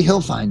 Maybe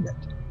he'll find it.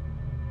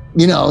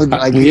 You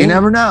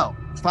never know.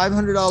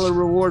 $500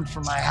 reward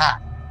for my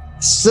hat.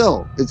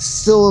 It's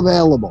still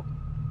available.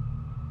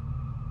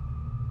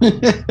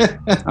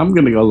 I'm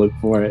gonna go look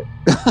for it.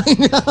 I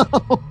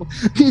know.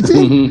 You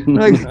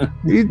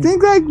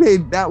think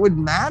that would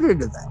matter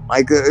to them?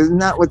 Like, isn't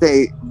that what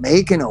they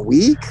make in a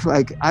week?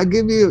 Like,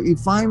 you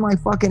find my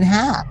fucking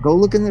hat. Go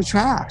look in the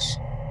trash.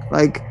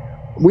 Like,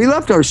 we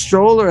left our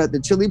stroller at the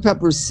Chili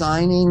Peppers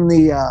signing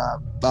the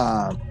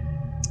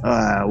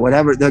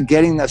whatever. They're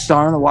getting the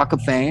star on the Walk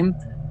of Fame.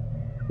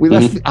 We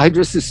left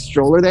Idris's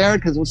stroller there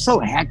because it was so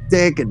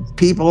hectic and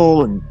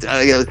people and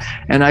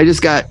I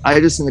just got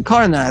Idris in the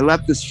car, and then I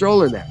left the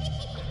stroller there.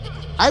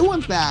 I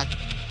went back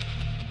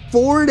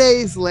 4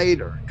 days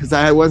later because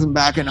I wasn't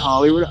back in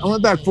Hollywood. I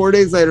went back 4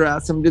 days later,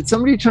 asked them, did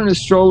somebody turn a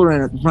stroller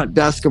in at the front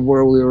desk of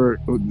where we were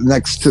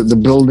next to the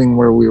building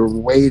where we were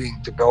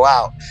waiting to go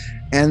out?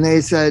 And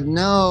they said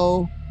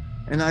no.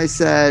 And I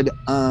said,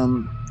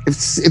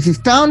 if you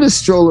found a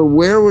stroller,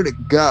 where would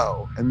it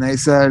go? And they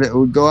said it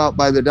would go out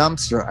by the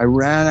dumpster. I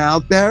ran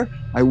out there.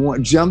 I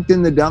jumped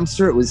in the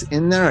dumpster. It was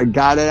in there. I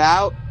got it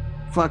out.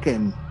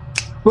 Fucking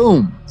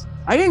boom.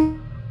 I didn't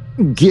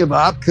give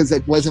up because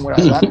it wasn't what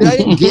I left. I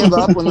didn't give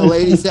up when the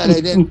lady said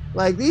I didn't.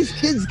 Like, these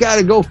kids got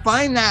to go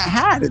find that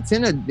hat. It's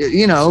in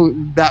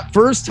that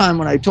first time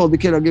when I told the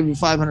kid I'll give you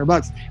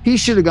 $500, he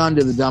should have gone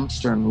to the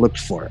dumpster and looked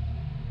for it.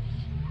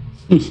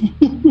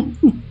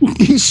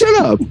 He should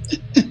have.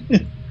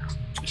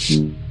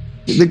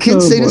 The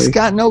kids, they just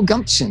got no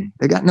gumption.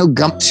 They got no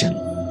gumption.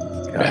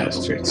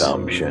 Bastards.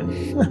 Gumption.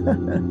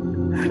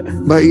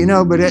 But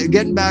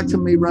getting back to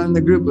me running the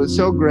group, it was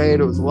so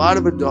great. It was a lot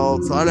of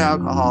adults, a lot of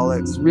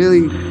alcoholics.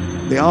 Really,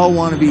 they all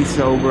want to be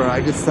sober.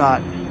 I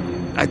thought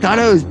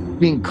I was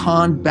being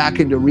conned back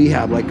into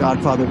rehab like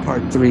Godfather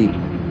Part 3.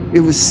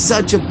 It was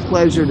such a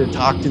pleasure to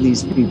talk to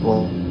these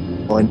people,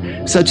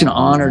 and such an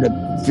honor to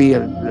be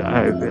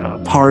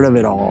a part of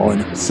it all.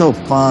 And it was so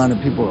fun,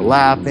 and people were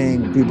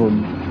laughing, and people were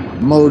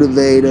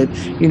motivated.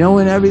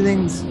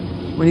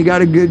 When you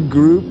got a good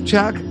group,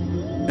 Chuck.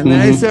 And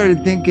then I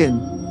started thinking,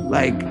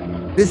 like,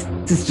 this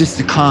is just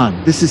a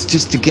con. This is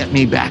just to get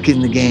me back in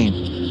the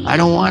game. I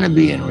don't want to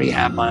be in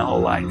rehab my whole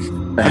life.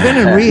 I've been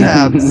in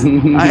rehab. You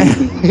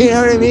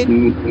know what I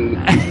mean?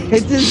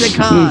 It's just a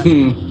con.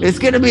 It's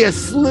going to be a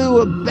slew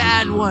of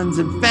bad ones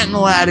and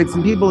fentanyl addicts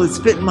and people that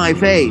spit in my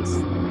face.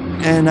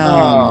 And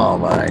oh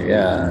my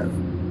God.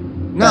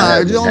 No,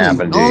 it was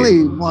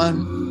only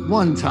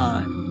one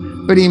time.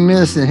 But he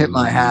missed and hit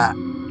my hat.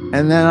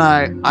 And then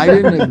I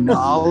didn't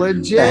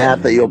acknowledge it. The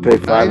hat that you'll pay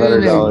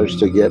 $500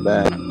 to get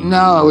back.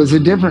 No, it was a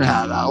different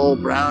hat, that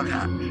old brown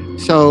hat.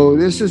 So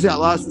this is at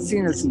Las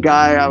Encinas,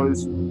 guy. I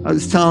was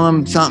telling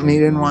him something he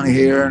didn't want to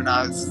hear, and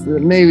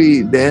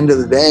maybe the end of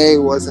the day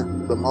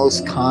wasn't the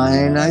most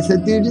kind. I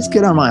said, dude, just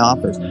get out of my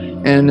office.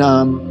 And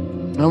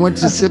I went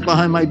to sit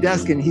behind my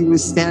desk, and he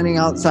was standing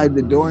outside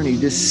the door, and he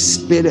just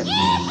spit at me.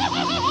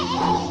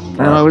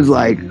 And I was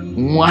like,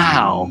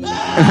 wow.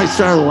 And I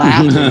started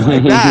laughing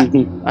like that.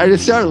 I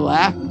just started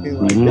laughing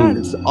like, that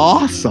is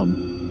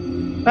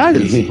awesome. That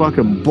is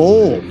fucking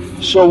bold.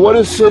 So what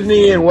is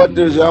Sydney and what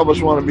does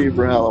Elvis want to be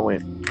for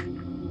Halloween?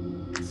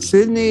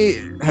 Sydney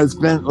has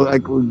been,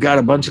 like, we've got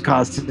a bunch of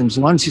costumes.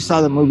 One, she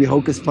saw the movie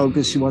Hocus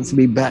Pocus. She wants to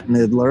be Bette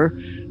Midler.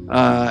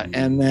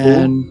 And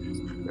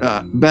then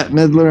Bette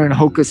Midler and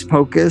Hocus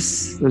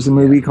Pocus. There's a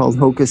movie called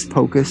Hocus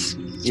Pocus.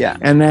 Yeah.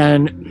 And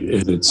then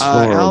it's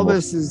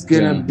Elvis is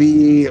going to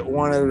be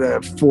one of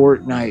the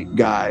Fortnite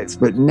guys.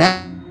 But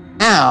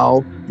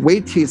now,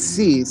 wait till you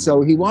see.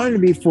 So he wanted to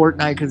be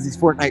Fortnite because he's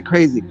Fortnite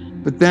crazy.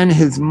 But then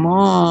his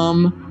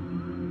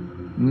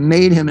mom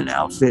made him an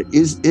outfit.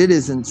 It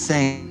is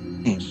insane.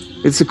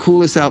 It's the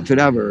coolest outfit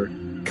ever.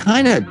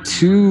 Kind of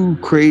too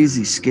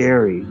crazy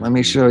scary. Let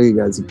me show you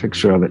guys a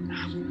picture of it.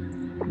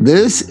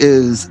 This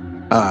is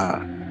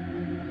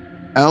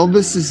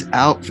Elvis's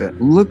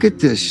outfit. Look at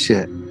this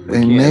shit.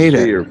 They made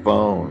it. Your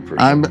phone.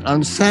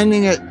 I'm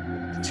sending it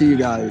to you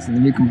guys, and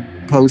then you can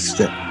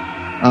post it.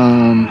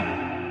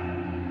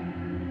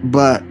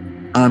 But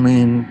I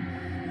mean,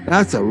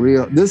 that's a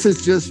real. This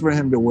is just for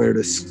him to wear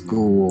to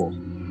school.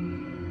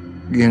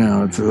 you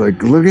know, it's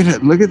like, look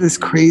at this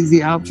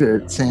crazy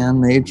outfit Sam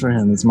made for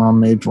him, his mom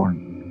made for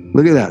him.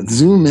 Look at that.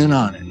 Zoom in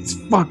on it. It's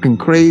fucking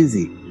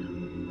crazy.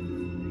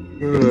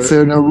 It's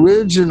an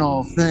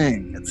original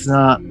thing. It's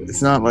not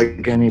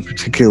like any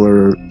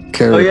particular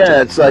character. Oh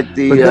yeah, it's like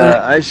the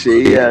I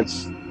see. Yeah,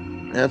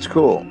 that's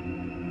cool.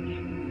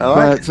 I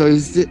like it. So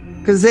he's,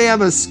 because they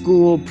have a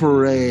school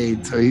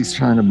parade, so he's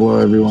trying to blow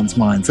everyone's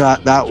minds.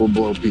 That will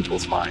blow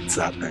people's minds.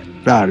 That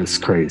thing, that is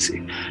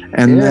crazy.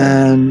 And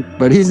then,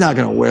 but he's not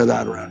going to wear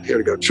that around here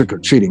to go trick or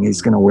treating.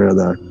 He's going to wear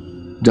the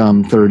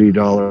dumb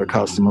 $30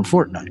 costume of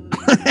Fortnite.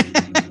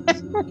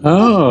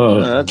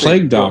 Oh,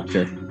 Plague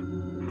Doctor.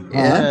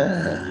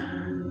 Yeah.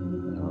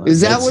 Is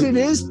that what it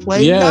is?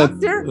 Plague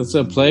Doctor? It's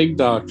a Plague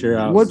Doctor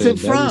outfit. What's it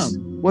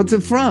from? What's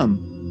it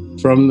from?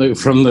 From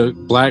the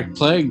Black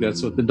Plague.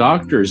 That's what the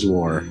doctors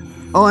wore.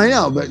 Oh, I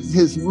know, but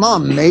his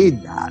mom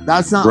made that.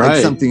 That's not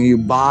like something you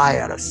buy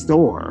at a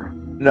store.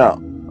 No,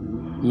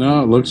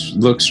 it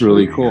looks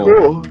really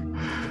cool.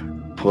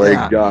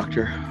 Plague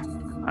Doctor.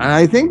 And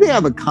I think they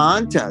have a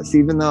contest,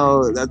 even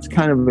though that's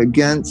kind of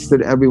against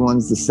that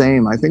everyone's the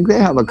same. I think they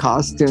have a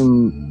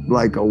costume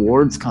like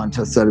awards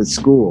contest at a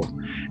school.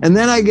 And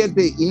then I get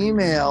the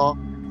email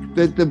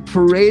that the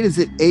parade is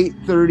at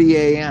 8:30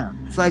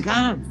 a.m. It's like,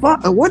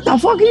 what the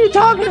fuck are you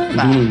talking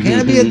about?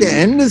 Can't it be at the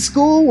end of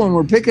school when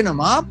we're picking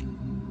them up?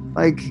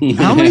 Like,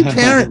 how many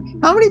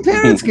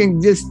parents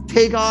can just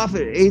take off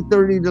at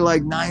 8:30 to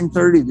like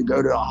 9:30 to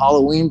go to a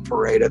Halloween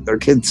parade at their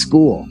kid's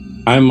school?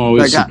 I'm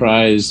always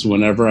surprised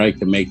whenever I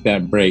can make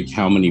that break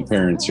how many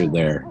parents are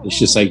there. It's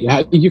just like,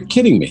 you're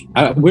kidding me.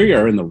 We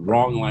are in the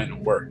wrong line of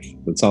work.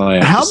 That's all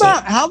I have to say.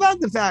 How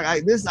about the fact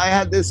I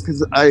had this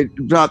because I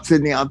dropped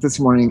Sydney out this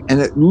morning, and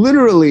it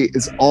literally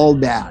is all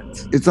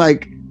dads. It's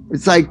like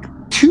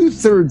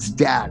 2/3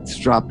 dads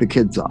drop the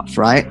kids off,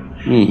 right?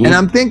 Mm-hmm. And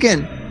I'm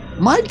thinking,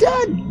 my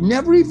dad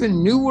never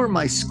even knew where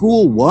my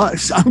school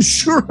was. I'm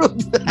sure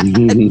of that.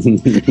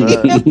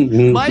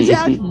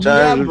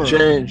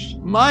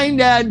 My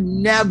dad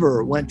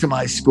never went to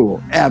my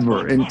school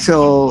ever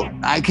until,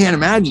 I can't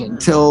imagine,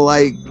 till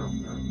like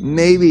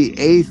maybe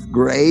 8th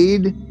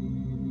grade.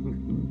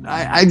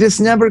 I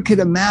just never could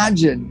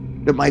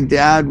imagine that my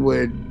dad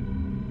would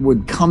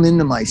come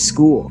into my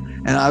school.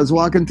 And I was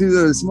walking through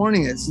there this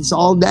morning. It's just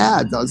all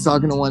dads. I was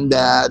talking to one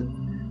dad.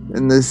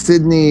 And the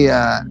Sydney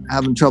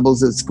having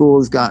troubles at school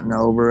has gotten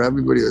over.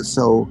 Everybody was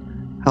so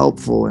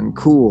helpful and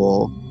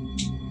cool,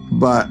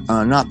 but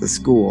not the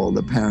school.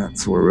 The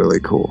parents were really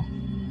cool.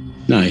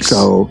 Nice.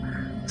 So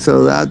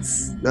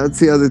that's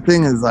the other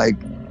thing is like,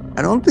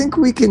 I don't think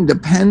we can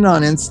depend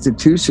on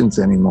institutions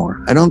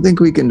anymore. I don't think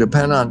we can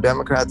depend on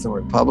Democrats and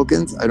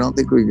Republicans. I don't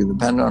think we can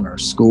depend on our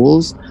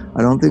schools.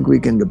 I don't think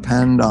we can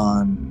depend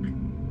on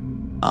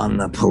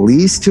the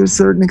police to a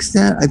certain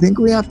extent. I think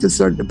we have to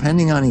start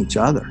depending on each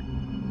other.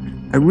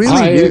 I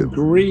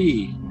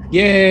agree.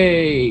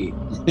 Yay.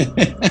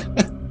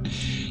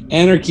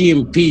 Anarchy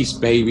and peace,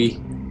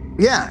 baby.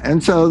 Yeah.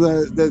 And so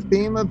the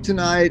theme of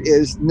tonight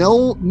is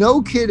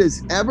no kid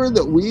has ever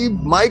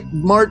Mike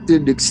Mart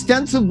did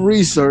extensive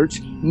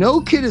research. No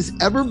kid has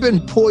ever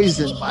been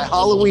poisoned by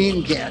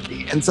Halloween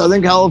candy in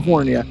Southern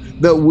California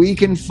that we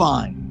can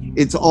find.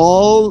 It's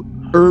all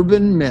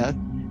urban myth.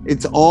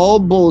 It's all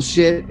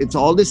bullshit. It's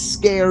all to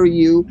scare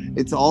you.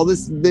 It's all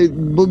this, the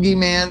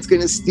boogeyman's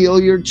going to steal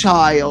your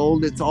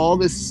child. It's all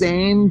the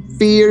same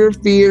fear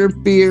that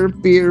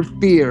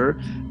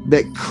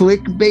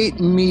clickbait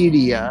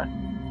media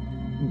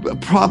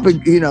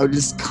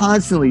just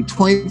constantly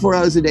 24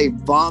 hours a day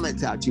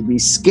vomits at you. Be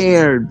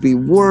scared, be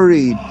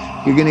worried.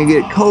 You're going to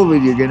get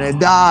COVID. You're going to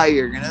die.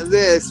 You're going to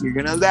this. You're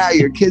going to that.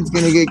 Your kid's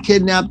going to get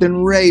kidnapped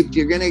and raped.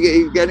 You're going to get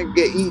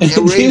eaten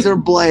a razor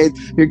blade.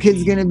 Your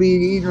kid's going to be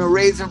eating a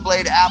razor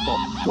blade apple.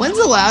 When's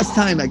the last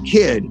time a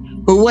kid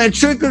who went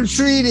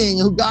trick-or-treating,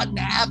 who got an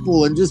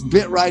apple and just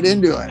bit right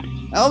into it?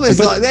 Elvis,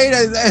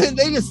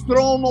 they just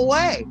throw them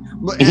away.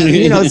 But,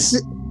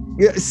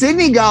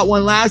 Sydney got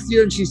one last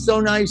year, and she's so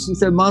nice. She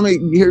said, "Mommy,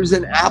 here's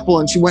an apple,"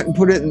 and she went and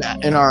put it in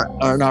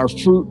our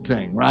fruit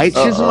thing. Right? She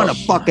doesn't want a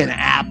fucking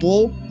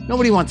apple.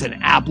 Nobody wants an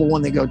apple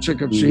when they go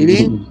trick or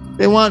treating.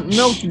 They want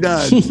milk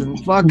duds and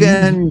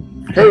fucking.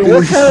 Hey,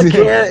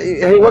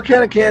 what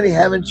kind of candy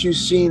haven't you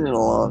seen in a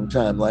long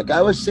time? Like,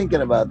 I was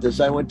thinking about this.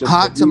 I went to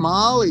hot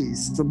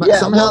tamales.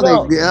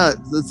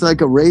 It's like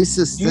a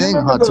racist thing.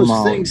 Hot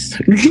tamales.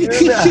 It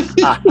is.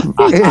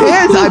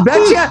 I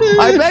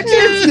bet you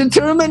it's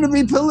determined to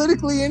be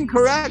politically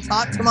incorrect.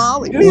 Hot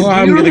tamales. Well,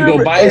 I'm going to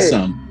go buy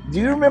some. Do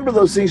you remember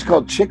those things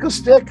called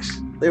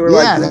Chick-O-Sticks? They were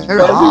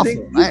they're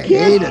awful. I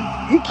hate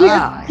them. You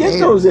can't get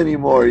those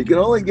anymore. You can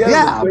only get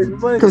them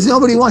because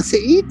nobody wants to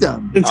eat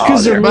them. It's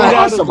because they're made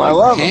out of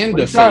like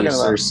Panda Face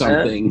or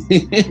something.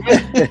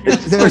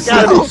 It's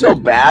got to be so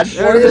bad.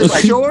 There's a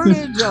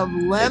shortage of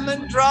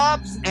lemon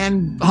drops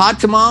and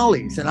hot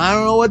tamales, and I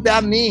don't know what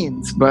that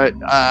means, but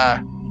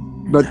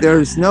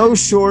there's no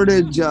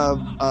shortage of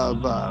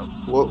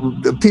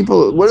the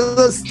people. What are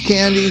those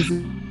candies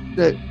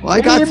that. Well, I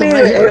What do got you some mean?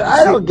 right here.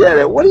 I don't get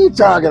it. What are you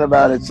talking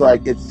about? It's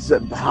like it's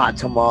hot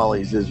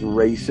tamales is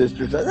racist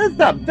or something.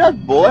 That's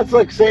bull. That's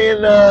like saying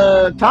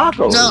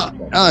tacos.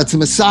 No, it's a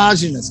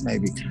misogynist,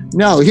 maybe.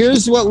 No,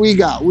 here's what we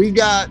got. We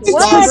got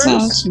What?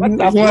 Starburst. What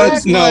the What?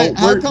 fuck? No,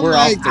 How come we're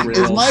off the is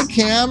rails. my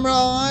camera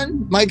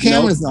on? My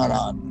camera's not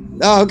on.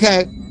 Oh,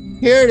 okay.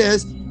 Here it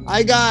is.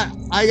 I got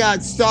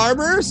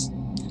Starburst.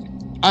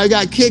 I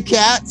got Kit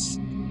Kats.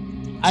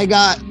 I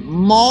got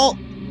malt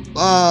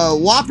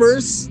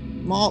Whoppers,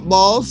 malt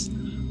balls.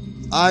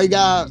 I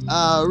got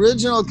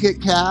original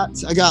Kit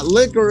Kats. I got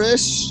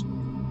licorice.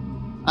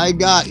 I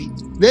got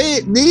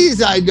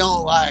these I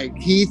don't like.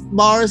 Heath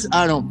bars.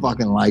 I don't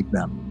fucking like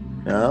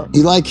them. No.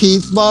 You like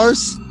Heath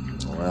bars?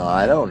 Well,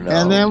 I don't know.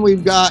 And then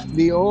we've got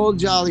the old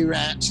Jolly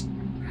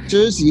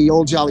Ranchers. The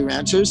old Jolly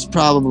Ranchers,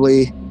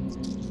 probably.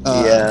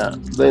 Yeah,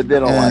 they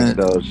don't like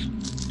those.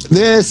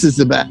 This is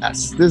the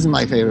best. This is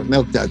my favorite,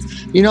 Milk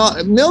Duds. You know,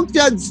 Milk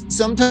Duds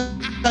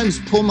sometimes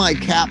pull my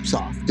caps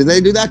off. Do they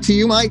do that to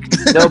you, Mike?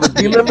 No, but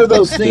do you remember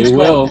those things They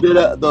called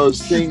will.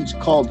 those things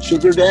called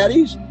sugar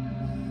daddies?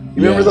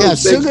 You remember Yeah,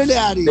 those things? sugar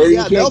daddies. You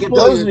Yeah, can't get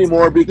those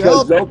anymore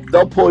because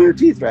they'll pull your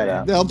teeth right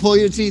out. They'll pull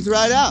your teeth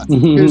right out.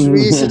 Here's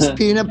Reese's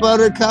peanut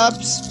butter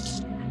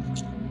cups.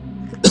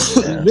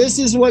 Yeah. This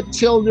is what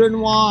children They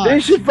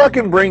want. should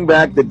fucking bring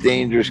back the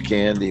dangerous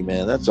candy,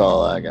 man. That's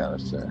all I gotta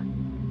say.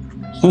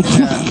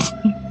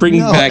 Bring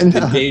No, back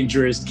the no.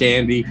 dangerous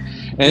candy.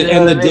 And, You know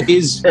and the what I mean?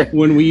 days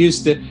when we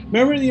used to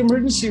remember the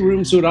emergency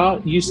rooms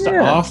used to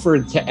Yeah. offer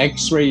to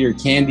x-ray your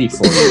candy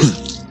for you.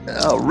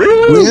 Oh,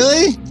 really?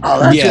 Really? Oh,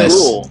 that's Yes.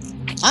 cool.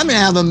 I'm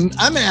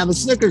gonna have a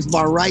Snickers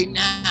bar right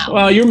now.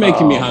 Well, you're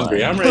making me Oh,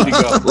 hungry. my. I'm ready to go.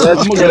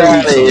 Let's I'm gonna get go out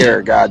eat of some.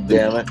 here, God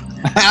damn it.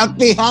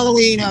 Happy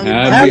Halloween,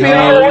 everybody. Happy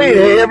Halloween. Halloween.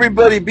 Hey,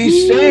 everybody,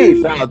 be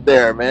safe out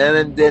there, man.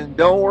 And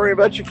don't worry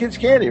about your kids'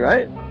 candy,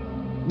 right?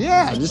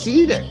 Yeah, just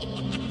eat it.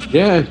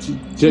 Yeah,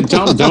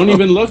 don't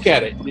even look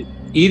at it.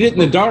 Eat it in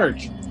the dark.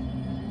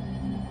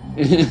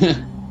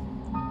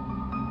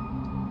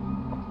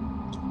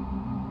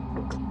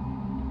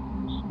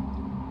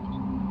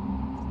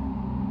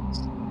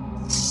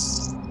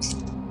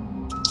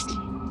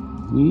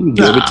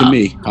 Give it to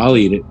me. I'll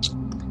eat it.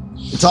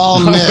 It's all All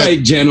myth.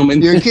 right,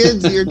 gentlemen. Your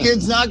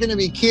kid's not going to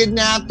be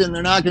kidnapped and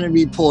they're not going to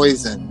be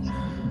poisoned.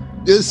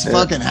 Just Yeah.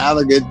 fucking have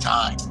a good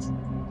time.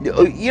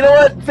 You know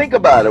what? Think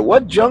about it.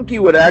 What junkie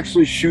would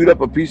actually shoot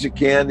up a piece of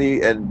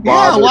candy and Yeah,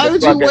 bother why to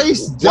would you fucking-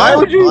 waste Why dope?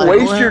 would you Like,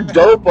 waste what? your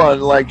dope on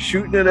like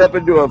shooting it up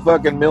into a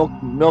fucking milk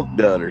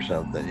dud or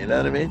something? You know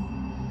what I mean?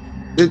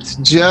 It's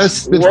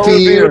just the What would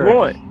be the fear.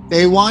 point?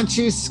 They want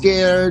you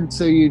scared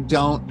so you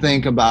don't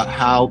think about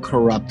how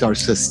corrupt our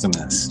system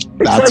is.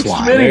 That's like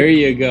why. Smitty. There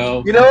you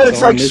go. You know what? It's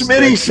So like Mr.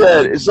 Smitty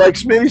said. It's like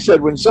Smitty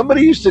said. When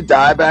somebody used to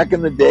die back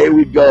in the day,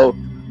 we'd go,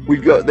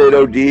 they'd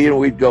OD, and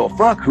we'd go,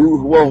 fuck,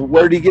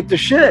 where'd he get the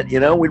shit? You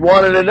know, we'd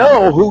wanted to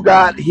know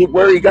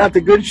where he got the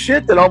good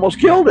shit that almost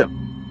killed him.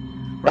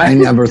 Right?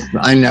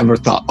 I never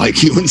thought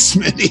like you and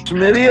Smitty.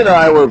 Smitty and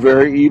I were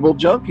very evil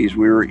junkies.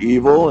 We were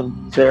evil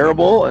and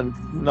terrible and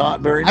not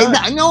very nice.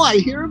 I know I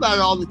hear about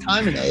it all the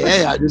time in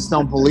AA. I just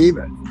don't believe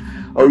it.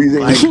 Oh, you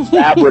think he's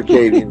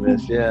fabricating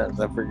this? Yes,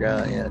 I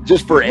forgot. Yeah,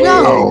 just for AA.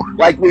 No.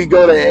 Like we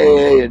go to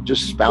AA and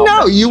just spout.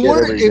 No, that you shit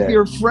weren't. every If day.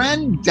 your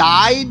friend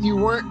died, you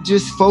weren't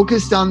just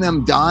focused on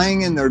them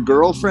dying and their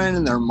girlfriend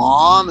and their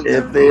mom. And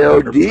If they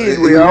OD'd, we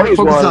You weren't always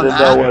focused wanted on to know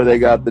that. where they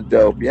got the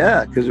dope.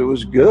 Yeah, because it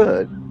was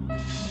good.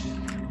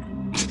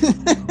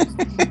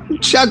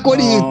 Chuck, what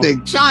do you Oh.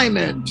 think? Chime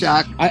in,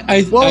 Chuck.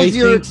 I What was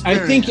your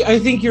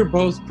think you're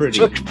both pretty.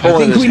 Chuck's I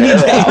pulling think his we need hair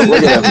to out. end,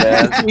 Look at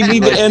him, man. we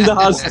need to end the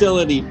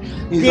hostility.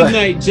 He's Good like-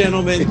 night,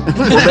 gentlemen.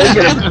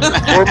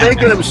 We're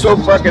making him so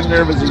fucking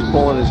nervous. He's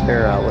pulling his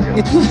hair out. Look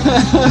at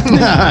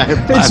him.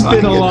 It's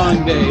been a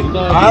long day.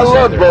 Love I each love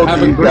other. both Have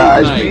of a you great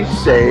guys. night. Be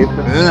safe.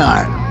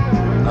 Nah.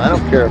 I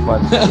don't care if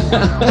I'm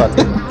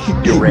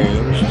fucking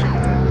deranged.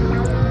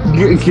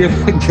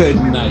 Good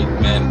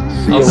night, man.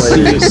 See you I'll see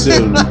later. you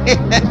soon.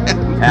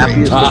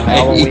 Happiest of Bye.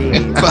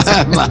 Halloween.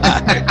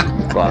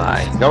 Bye.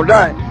 Bye. Don't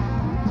die.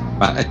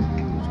 Bye.